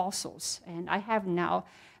root fossils. And I have now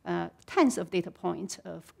tons of data points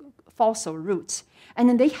of fossil roots. And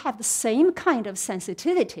then they have the same kind of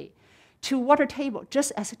sensitivity to water table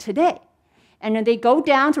just as today. And then they go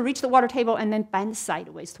down to reach the water table and then bend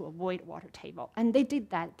sideways to avoid water table. And they did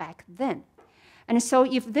that back then. And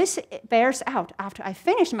so if this bears out after I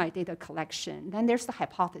finish my data collection, then there's the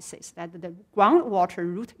hypothesis that the groundwater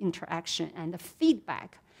root interaction and the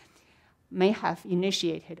feedback may have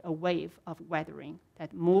initiated a wave of weathering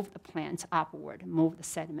that moved the plants upward, moved the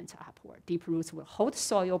sediments upward. Deep roots will hold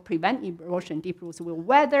soil, prevent erosion. Deep roots will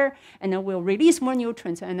weather, and then will release more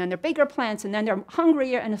nutrients. And then they're bigger plants, and then they're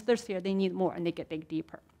hungrier and thirstier. They need more, and they get dig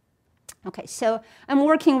deeper. Okay, so I'm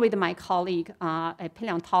working with my colleague, a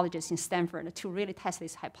paleontologist in Stanford, to really test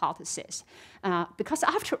this hypothesis. Because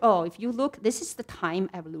after all, if you look, this is the time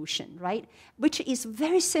evolution, right? Which is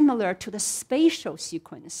very similar to the spatial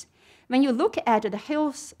sequence. When you look at the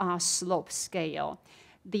hill slope scale,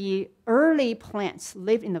 the early plants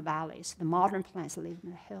live in the valleys. The modern plants live in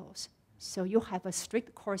the hills. So you have a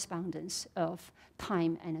strict correspondence of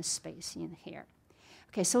time and space in here.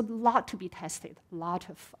 Okay, so a lot to be tested, a lot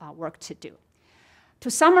of work to do.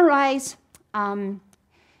 To summarize,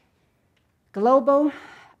 global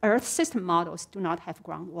Earth system models do not have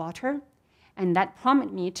groundwater, and that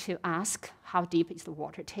prompted me to ask how deep is the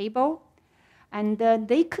water table. And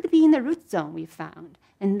they could be in the root zone, we found.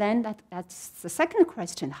 And then that's the second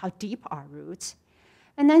question, how deep are roots?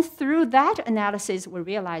 And then through that analysis, we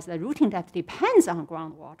realized that rooting depth depends on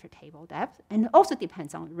groundwater table depth and also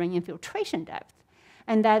depends on rain infiltration depth.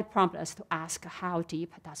 And that prompted us to ask how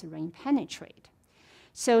deep does rain penetrate?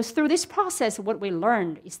 So through this process, what we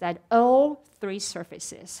learned is that all three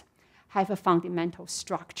surfaces have a fundamental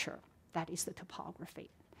structure, that is the topography.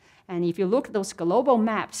 And if you look at those global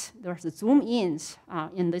maps, there's zoom-ins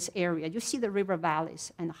in this area. You see the river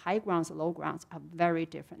valleys, and the high grounds and low grounds are very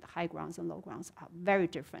different. High grounds and low grounds are very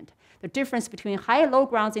different. The difference between high and low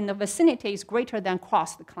grounds in the vicinity is greater than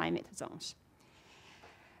across the climate zones.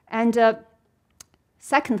 And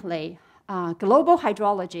secondly, global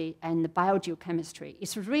hydrology and biogeochemistry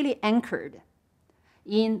is really anchored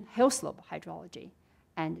in hill slope hydrology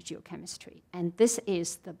and geochemistry. And this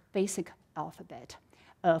is the basic alphabet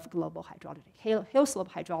of global hydrology. Hill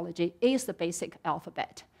slope hydrology is the basic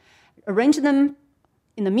alphabet. Arrange them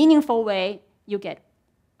in a meaningful way, you get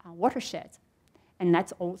watersheds. And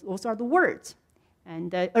those are the words.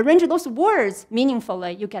 And arrange those words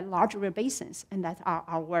meaningfully, you get large river basins, and that are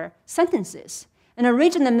our sentences. And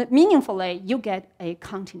arrange them meaningfully, you get a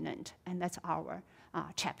continent, and that's our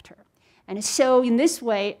chapter. And so in this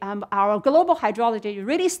way, our global hydrology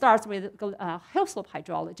really starts with hill slope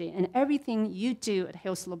hydrology, and everything you do at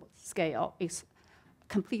hill slope scale is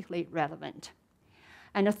completely relevant.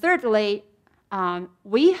 And thirdly,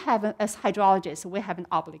 we have, as hydrologists, we have an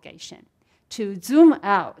obligation to zoom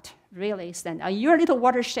out, really. Your little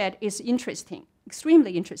watershed is interesting,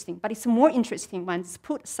 extremely interesting, but it's more interesting when it's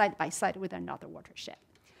put side by side with another watershed.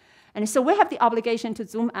 And so we have the obligation to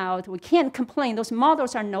zoom out. We can't complain. Those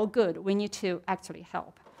models are no good. We need to actually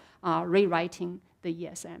help rewriting the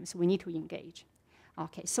ESMs. We need to engage.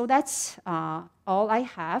 Okay, so that's all I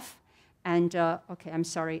have. And okay, I'm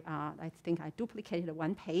sorry. I think I duplicated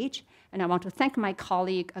one page. And I want to thank my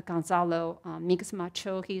colleague, Gonzalo Miguez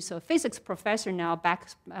Macho. He's a physics professor now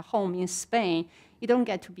back home in Spain. You don't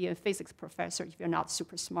get to be a physics professor if you're not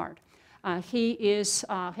super smart. He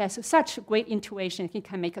has such great intuition. He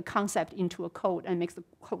can make a concept into a code and makes the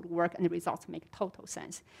code work, and the results make total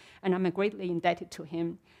sense. And I'm greatly indebted to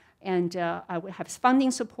him. And I will have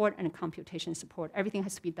funding support and computation support. Everything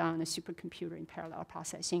has to be done on a supercomputer in parallel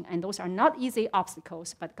processing. And those are not easy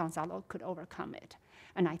obstacles, but Gonzalo could overcome it.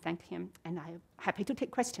 And I thank him, and I'm happy to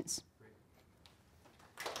take questions.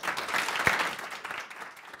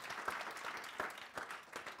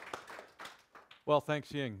 Well,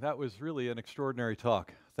 thanks, Ying. That was really an extraordinary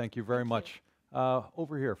talk. Thank you very much.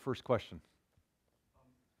 Over here, first question.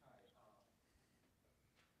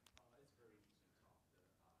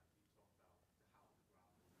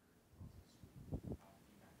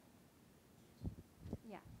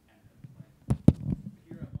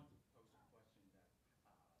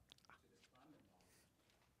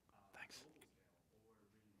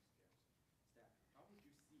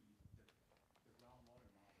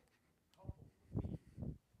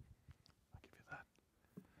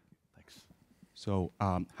 So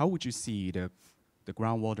how would you see the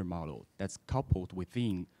groundwater model that's coupled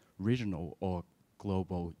within regional or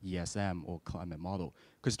global ESM or climate model?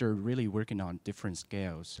 Because they're really working on different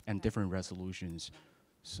scales and different resolutions.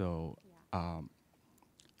 So,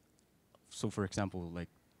 so for example, like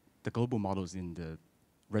the global model is in the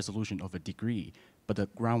resolution of a degree, but the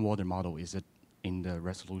groundwater model is in the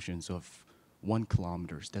resolutions of 1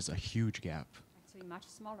 kilometer. That's a huge gap. Actually, much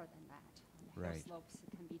smaller than that. Right. Slopes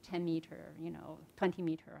can be 10 meter, 20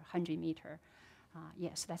 meter, 100 meter.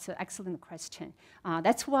 Yes, that's an excellent question.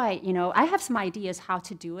 That's why, I have some ideas how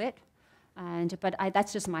to do it, but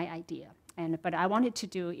that's just my idea. But I wanted to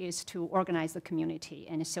do is to organize the community.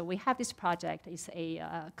 And so we have this project. It's a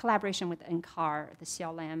collaboration with NCAR, the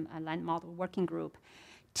CLM Land Model Working Group,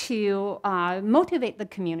 to motivate the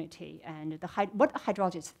community and what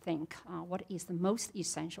hydrologists think, what is the most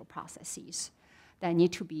essential processes that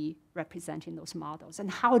need to be represented in those models,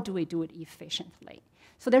 and how do we do it efficiently?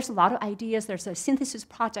 So there's a lot of ideas. There's a synthesis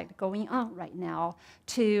project going on right now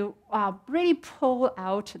to really pull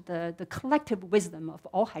out the collective wisdom of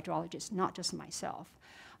all hydrologists, not just myself.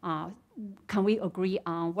 Can we agree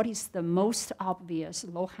on what is the most obvious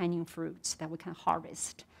low-hanging fruits that we can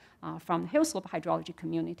harvest from the hill slope hydrology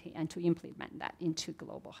community and to implement that into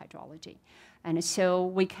global hydrology? And so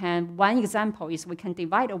one example is we can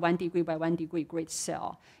divide a 1 degree by 1 degree grid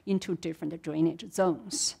cell into different drainage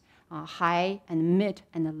zones, high and mid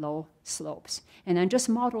and low slopes. And then just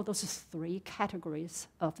model those 3 categories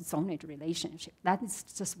of zonage relationship. That is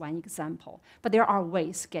just one example. But there are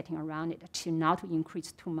ways getting around it to not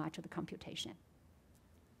increase too much of the computation.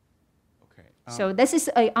 Okay. So this is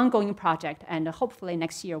an ongoing project, and hopefully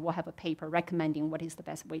next year we'll have a paper recommending what is the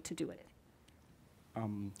best way to do it.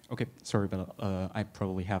 Okay, sorry, but I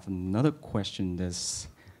probably have another question that's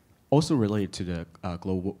also related to the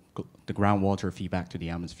the groundwater feedback to the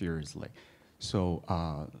atmosphere. Is like, so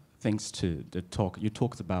thanks to the talk, you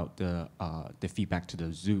talked about the feedback to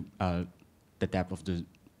the depth of the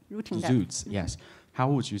Routing zoots. depth. Yes. How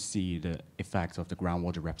would you see the effect of the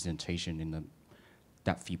groundwater representation in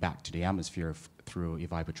that feedback to the atmosphere through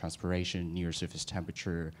evapotranspiration, near surface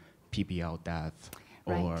temperature, PBL depth,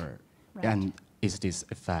 or and is this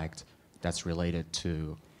effect that's related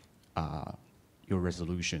to your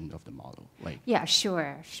resolution of the model? Like, yeah,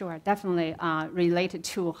 sure, definitely related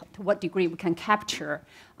to what degree we can capture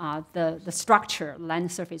the structure,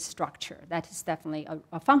 land surface structure. That is definitely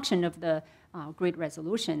a function of the grid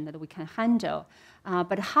resolution that we can handle.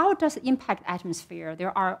 But how does it impact atmosphere?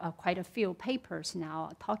 There are quite a few papers now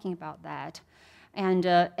talking about that. And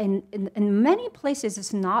in many places,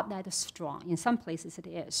 it's not that strong. In some places, it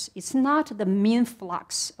is. It's not the mean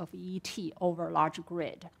flux of ET over a large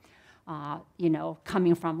grid,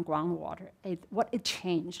 coming from groundwater. What it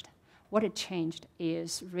changed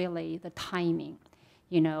is really the timing,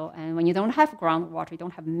 And when you don't have groundwater, you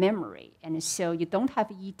don't have memory, and so you don't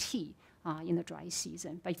have ET in the dry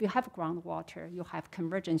season. But if you have groundwater, you have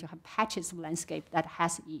convergence, you have patches of landscape that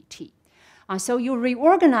has ET. So you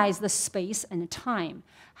reorganize the space and the time.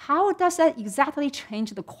 How does that exactly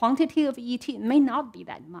change the quantity of ET? It may not be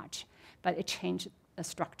that much, but it changed the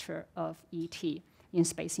structure of ET in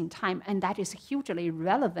space and time. And that is hugely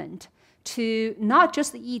relevant to not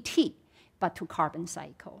just the ET, but to carbon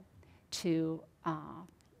cycle, to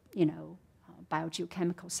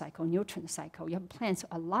biogeochemical cycle, nutrient cycle. You have plants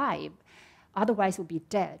alive, otherwise it would be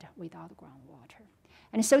dead without groundwater.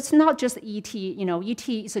 And so it's not just ET. ET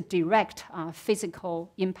is a direct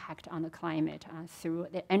physical impact on the climate through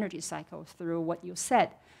the energy cycle, through what you said,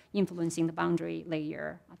 influencing the boundary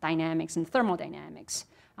layer dynamics and thermodynamics.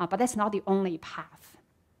 But that's not the only path.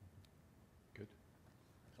 Good.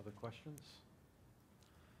 Other questions?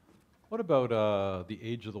 What about the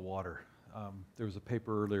age of the water? There was a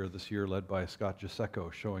paper earlier this year led by Scott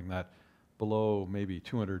Giuseco showing that below maybe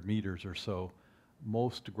 200 meters or so,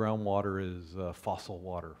 most groundwater is fossil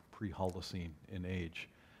water, pre-Holocene in age.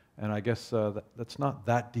 And I guess that's not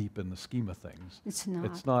that deep in the scheme of things. It's not.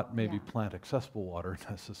 It's not maybe Yeah. plant accessible water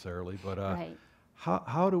necessarily, but Right.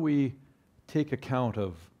 how do we take account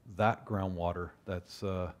of that groundwater that's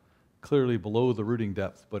clearly below the rooting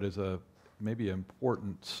depth, but is a maybe an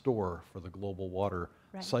important store for the global water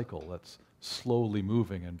Right. cycle that's slowly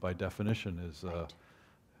moving and by definition is Right.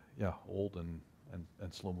 yeah, old and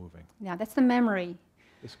slow moving. Yeah, that's the memory.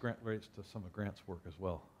 This grant relates to some of Grant's work as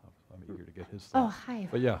well. I'm eager to get his Oh, thoughts. hi.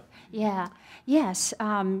 But yeah, Yeah, yes,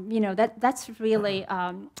 that's really,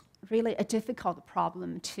 really a difficult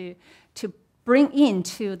problem to bring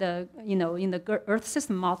into the, in the Earth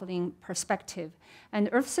system modeling perspective. And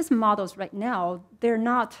Earth system models right now, they're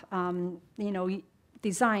not,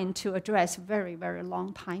 designed to address very, very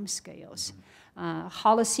long time scales.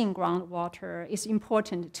 Holocene groundwater is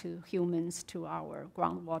important to humans, to our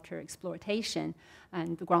groundwater exploitation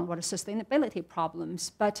and the groundwater sustainability problems,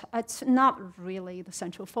 but it's not really the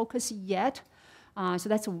central focus yet. So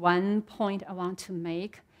that's one point I want to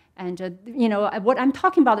make. And what I'm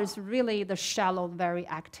talking about is really the shallow, very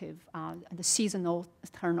active, the seasonal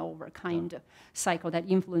turnover kind of cycle that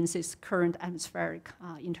influences current atmospheric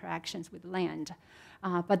interactions with land.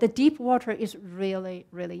 But the deep water is really,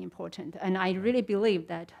 really important. And I really believe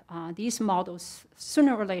that these models,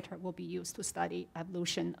 sooner or later, will be used to study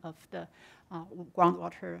evolution of the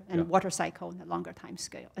groundwater and water cycle in a longer time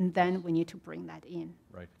scale. And then we need to bring that in.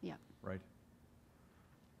 right, Yeah. right.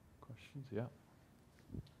 Questions? Yeah.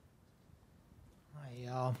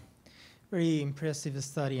 Hi, very impressive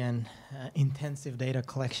study and intensive data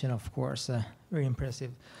collection, of course, very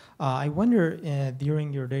impressive. I wonder,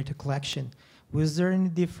 during your data collection, was there any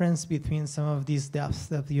difference between some of these depths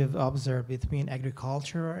that you have observed between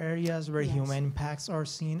agricultural areas where Yes. human impacts are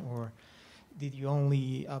seen, or did you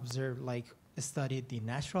only observe, study the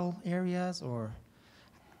natural areas, or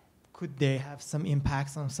could they have some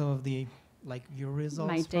impacts on some of the, your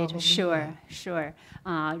results? My data, probably? sure.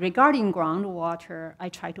 Regarding groundwater, I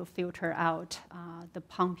try to filter out the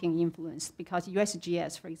pumping influence because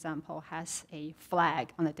USGS, for example, has a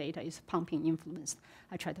flag on the data is pumping influence.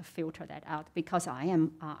 I try to filter that out because I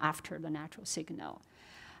am after the natural signal.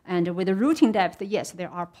 And with the rooting depth, yes, there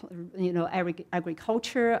are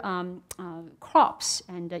agriculture crops,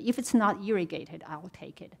 and if it's not irrigated, I'll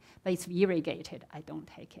take it. But if it's irrigated, I don't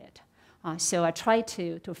take it. So I try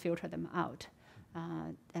to filter them out.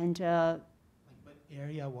 But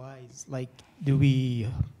area-wise, do we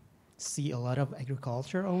see a lot of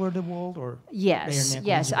agriculture over the world, or yes, they are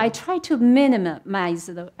yes. I negligible? try to minimize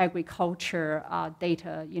the agriculture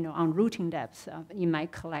data, on rooting depth in my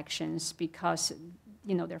collections because,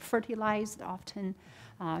 they're fertilized often.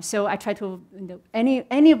 So I try to,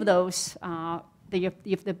 any of those,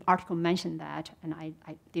 if the article mentioned that, and I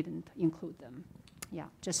didn't include them. Yeah,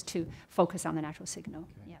 just to focus on the natural signal.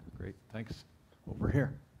 Okay, Yeah. great. Thanks. Over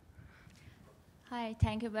here. Hi,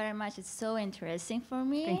 thank you very much. It's so interesting for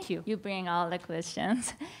me. Thank you. You bring all the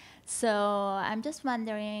questions. So I'm just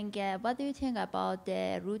wondering, what do you think about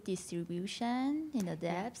the root distribution in the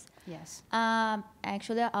depths? Yes.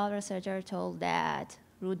 Actually, our researcher told that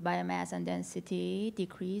root biomass and density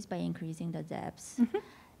decrease by increasing the depths.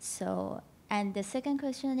 So, and the second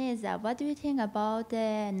question is, what do you think about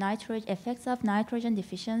the effects of nitrogen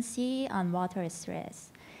deficiency on water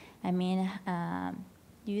stress? I mean,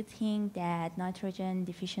 do you think that nitrogen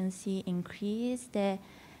deficiency increase the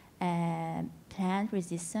plant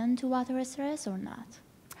resistant to water stress or not?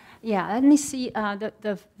 Yeah, let me see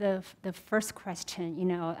the first question.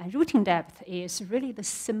 Rooting depth is really the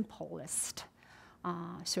simplest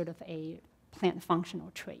sort of a plant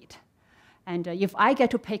functional trait. And if I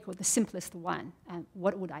get to pick the simplest one,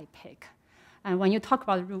 what would I pick? And when you talk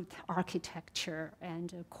about root architecture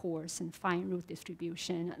and coarse and fine root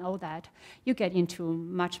distribution and all that, you get into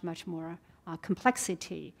much, much more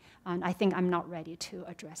complexity. And I think I'm not ready to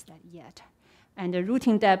address that yet. And the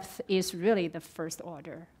rooting depth is really the first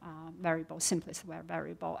order variable, simplest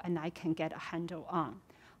variable, and I can get a handle on.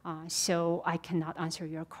 So I cannot answer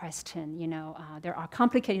your question. There are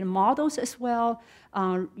complicated models as well.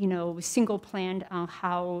 Single plant on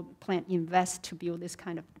how plant invests to build this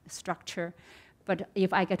kind of structure. But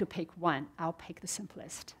if I get to pick one, I'll pick the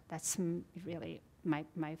simplest. That's really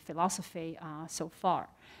my philosophy so far.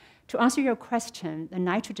 To answer your question, the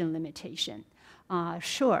nitrogen limitation.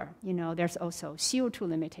 Sure, there's also CO2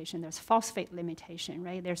 limitation, there's phosphate limitation,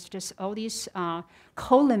 right? There's just all these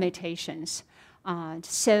co-limitations.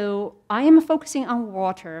 So I am focusing on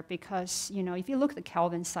water because, if you look at the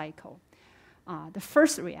Kelvin cycle, the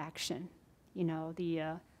first reaction,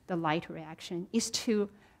 the light reaction, is to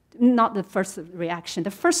not the first reaction.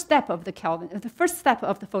 The first step of the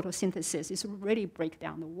photosynthesis is really break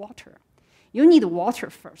down the water. You need water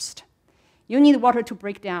first. You need water to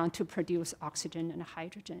break down to produce oxygen and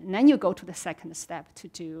hydrogen. And then you go to the second step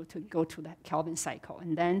to go to the Calvin cycle.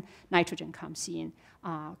 And then nitrogen comes in,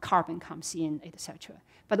 carbon comes in, etc.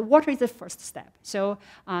 But water is the first step. So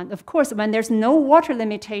of course, when there's no water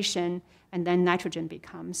limitation, and then nitrogen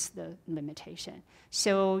becomes the limitation.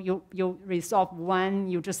 So you resolve one,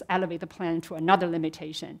 you just elevate the plant to another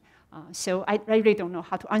limitation. So I really don't know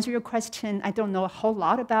how to answer your question. I don't know a whole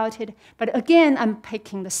lot about it. But again, I'm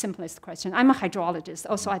picking the simplest question. I'm a hydrologist.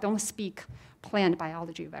 Also, I don't speak plant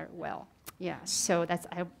biology very well. Yeah, so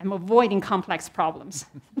I'm avoiding complex problems.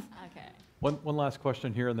 Okay. One last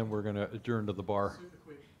question here, and then we're going to adjourn to the bar. Super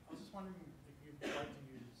quick. I was just wondering if you'd like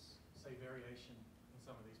to use, say, variation in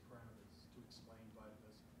some of these parameters to explain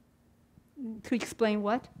biodiversity. To explain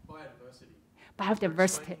what? Biodiversity.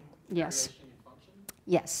 Biodiversity, yes. Variation in function.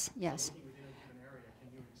 Yes, yes. So looking within a given area, can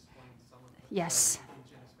you explain some of the Yes.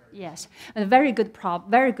 indigenous variation? Yes, a very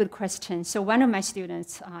good question. So one of my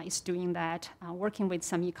students is doing that, working with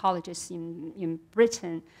some ecologists in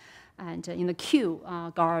Britain and in the Kew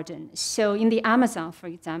garden. So in the Amazon, for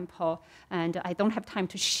example, and I don't have time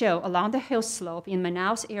to show, along the hill slope in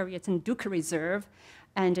Manaus area, it's in Duke Reserve.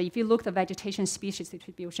 And if you look at the vegetation species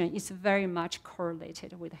distribution, it's very much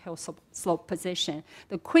correlated with the hill slope position.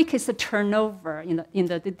 The quickest turnover in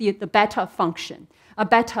the beta function, a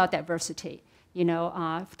beta diversity,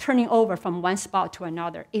 turning over from one spot to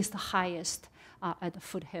another is the highest at the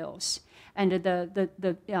foothills. And the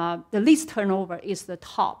least turnover is the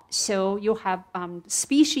top. So you have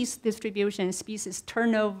species distribution, species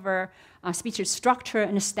turnover, species structure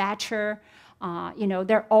and stature.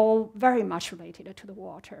 They're all very much related to the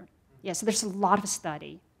water. Yes, there's a lot of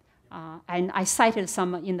study. And I cited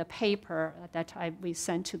some in the paper that we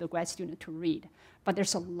sent to the grad student to read. But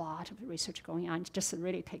there's a lot of research going on. It's just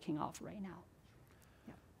really taking off right now.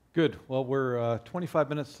 Yeah. Good. Well, we're 25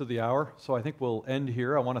 minutes to the hour, so I think we'll end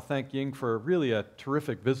here. I want to thank Ying for really a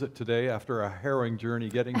terrific visit today after a harrowing journey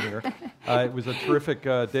getting here. It was a terrific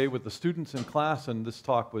day with the students in class, and this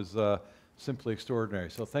talk was simply extraordinary.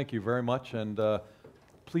 So thank you very much, and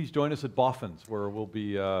please join us at Boffin's, where we'll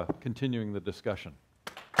be continuing the discussion.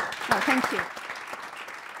 Thank you.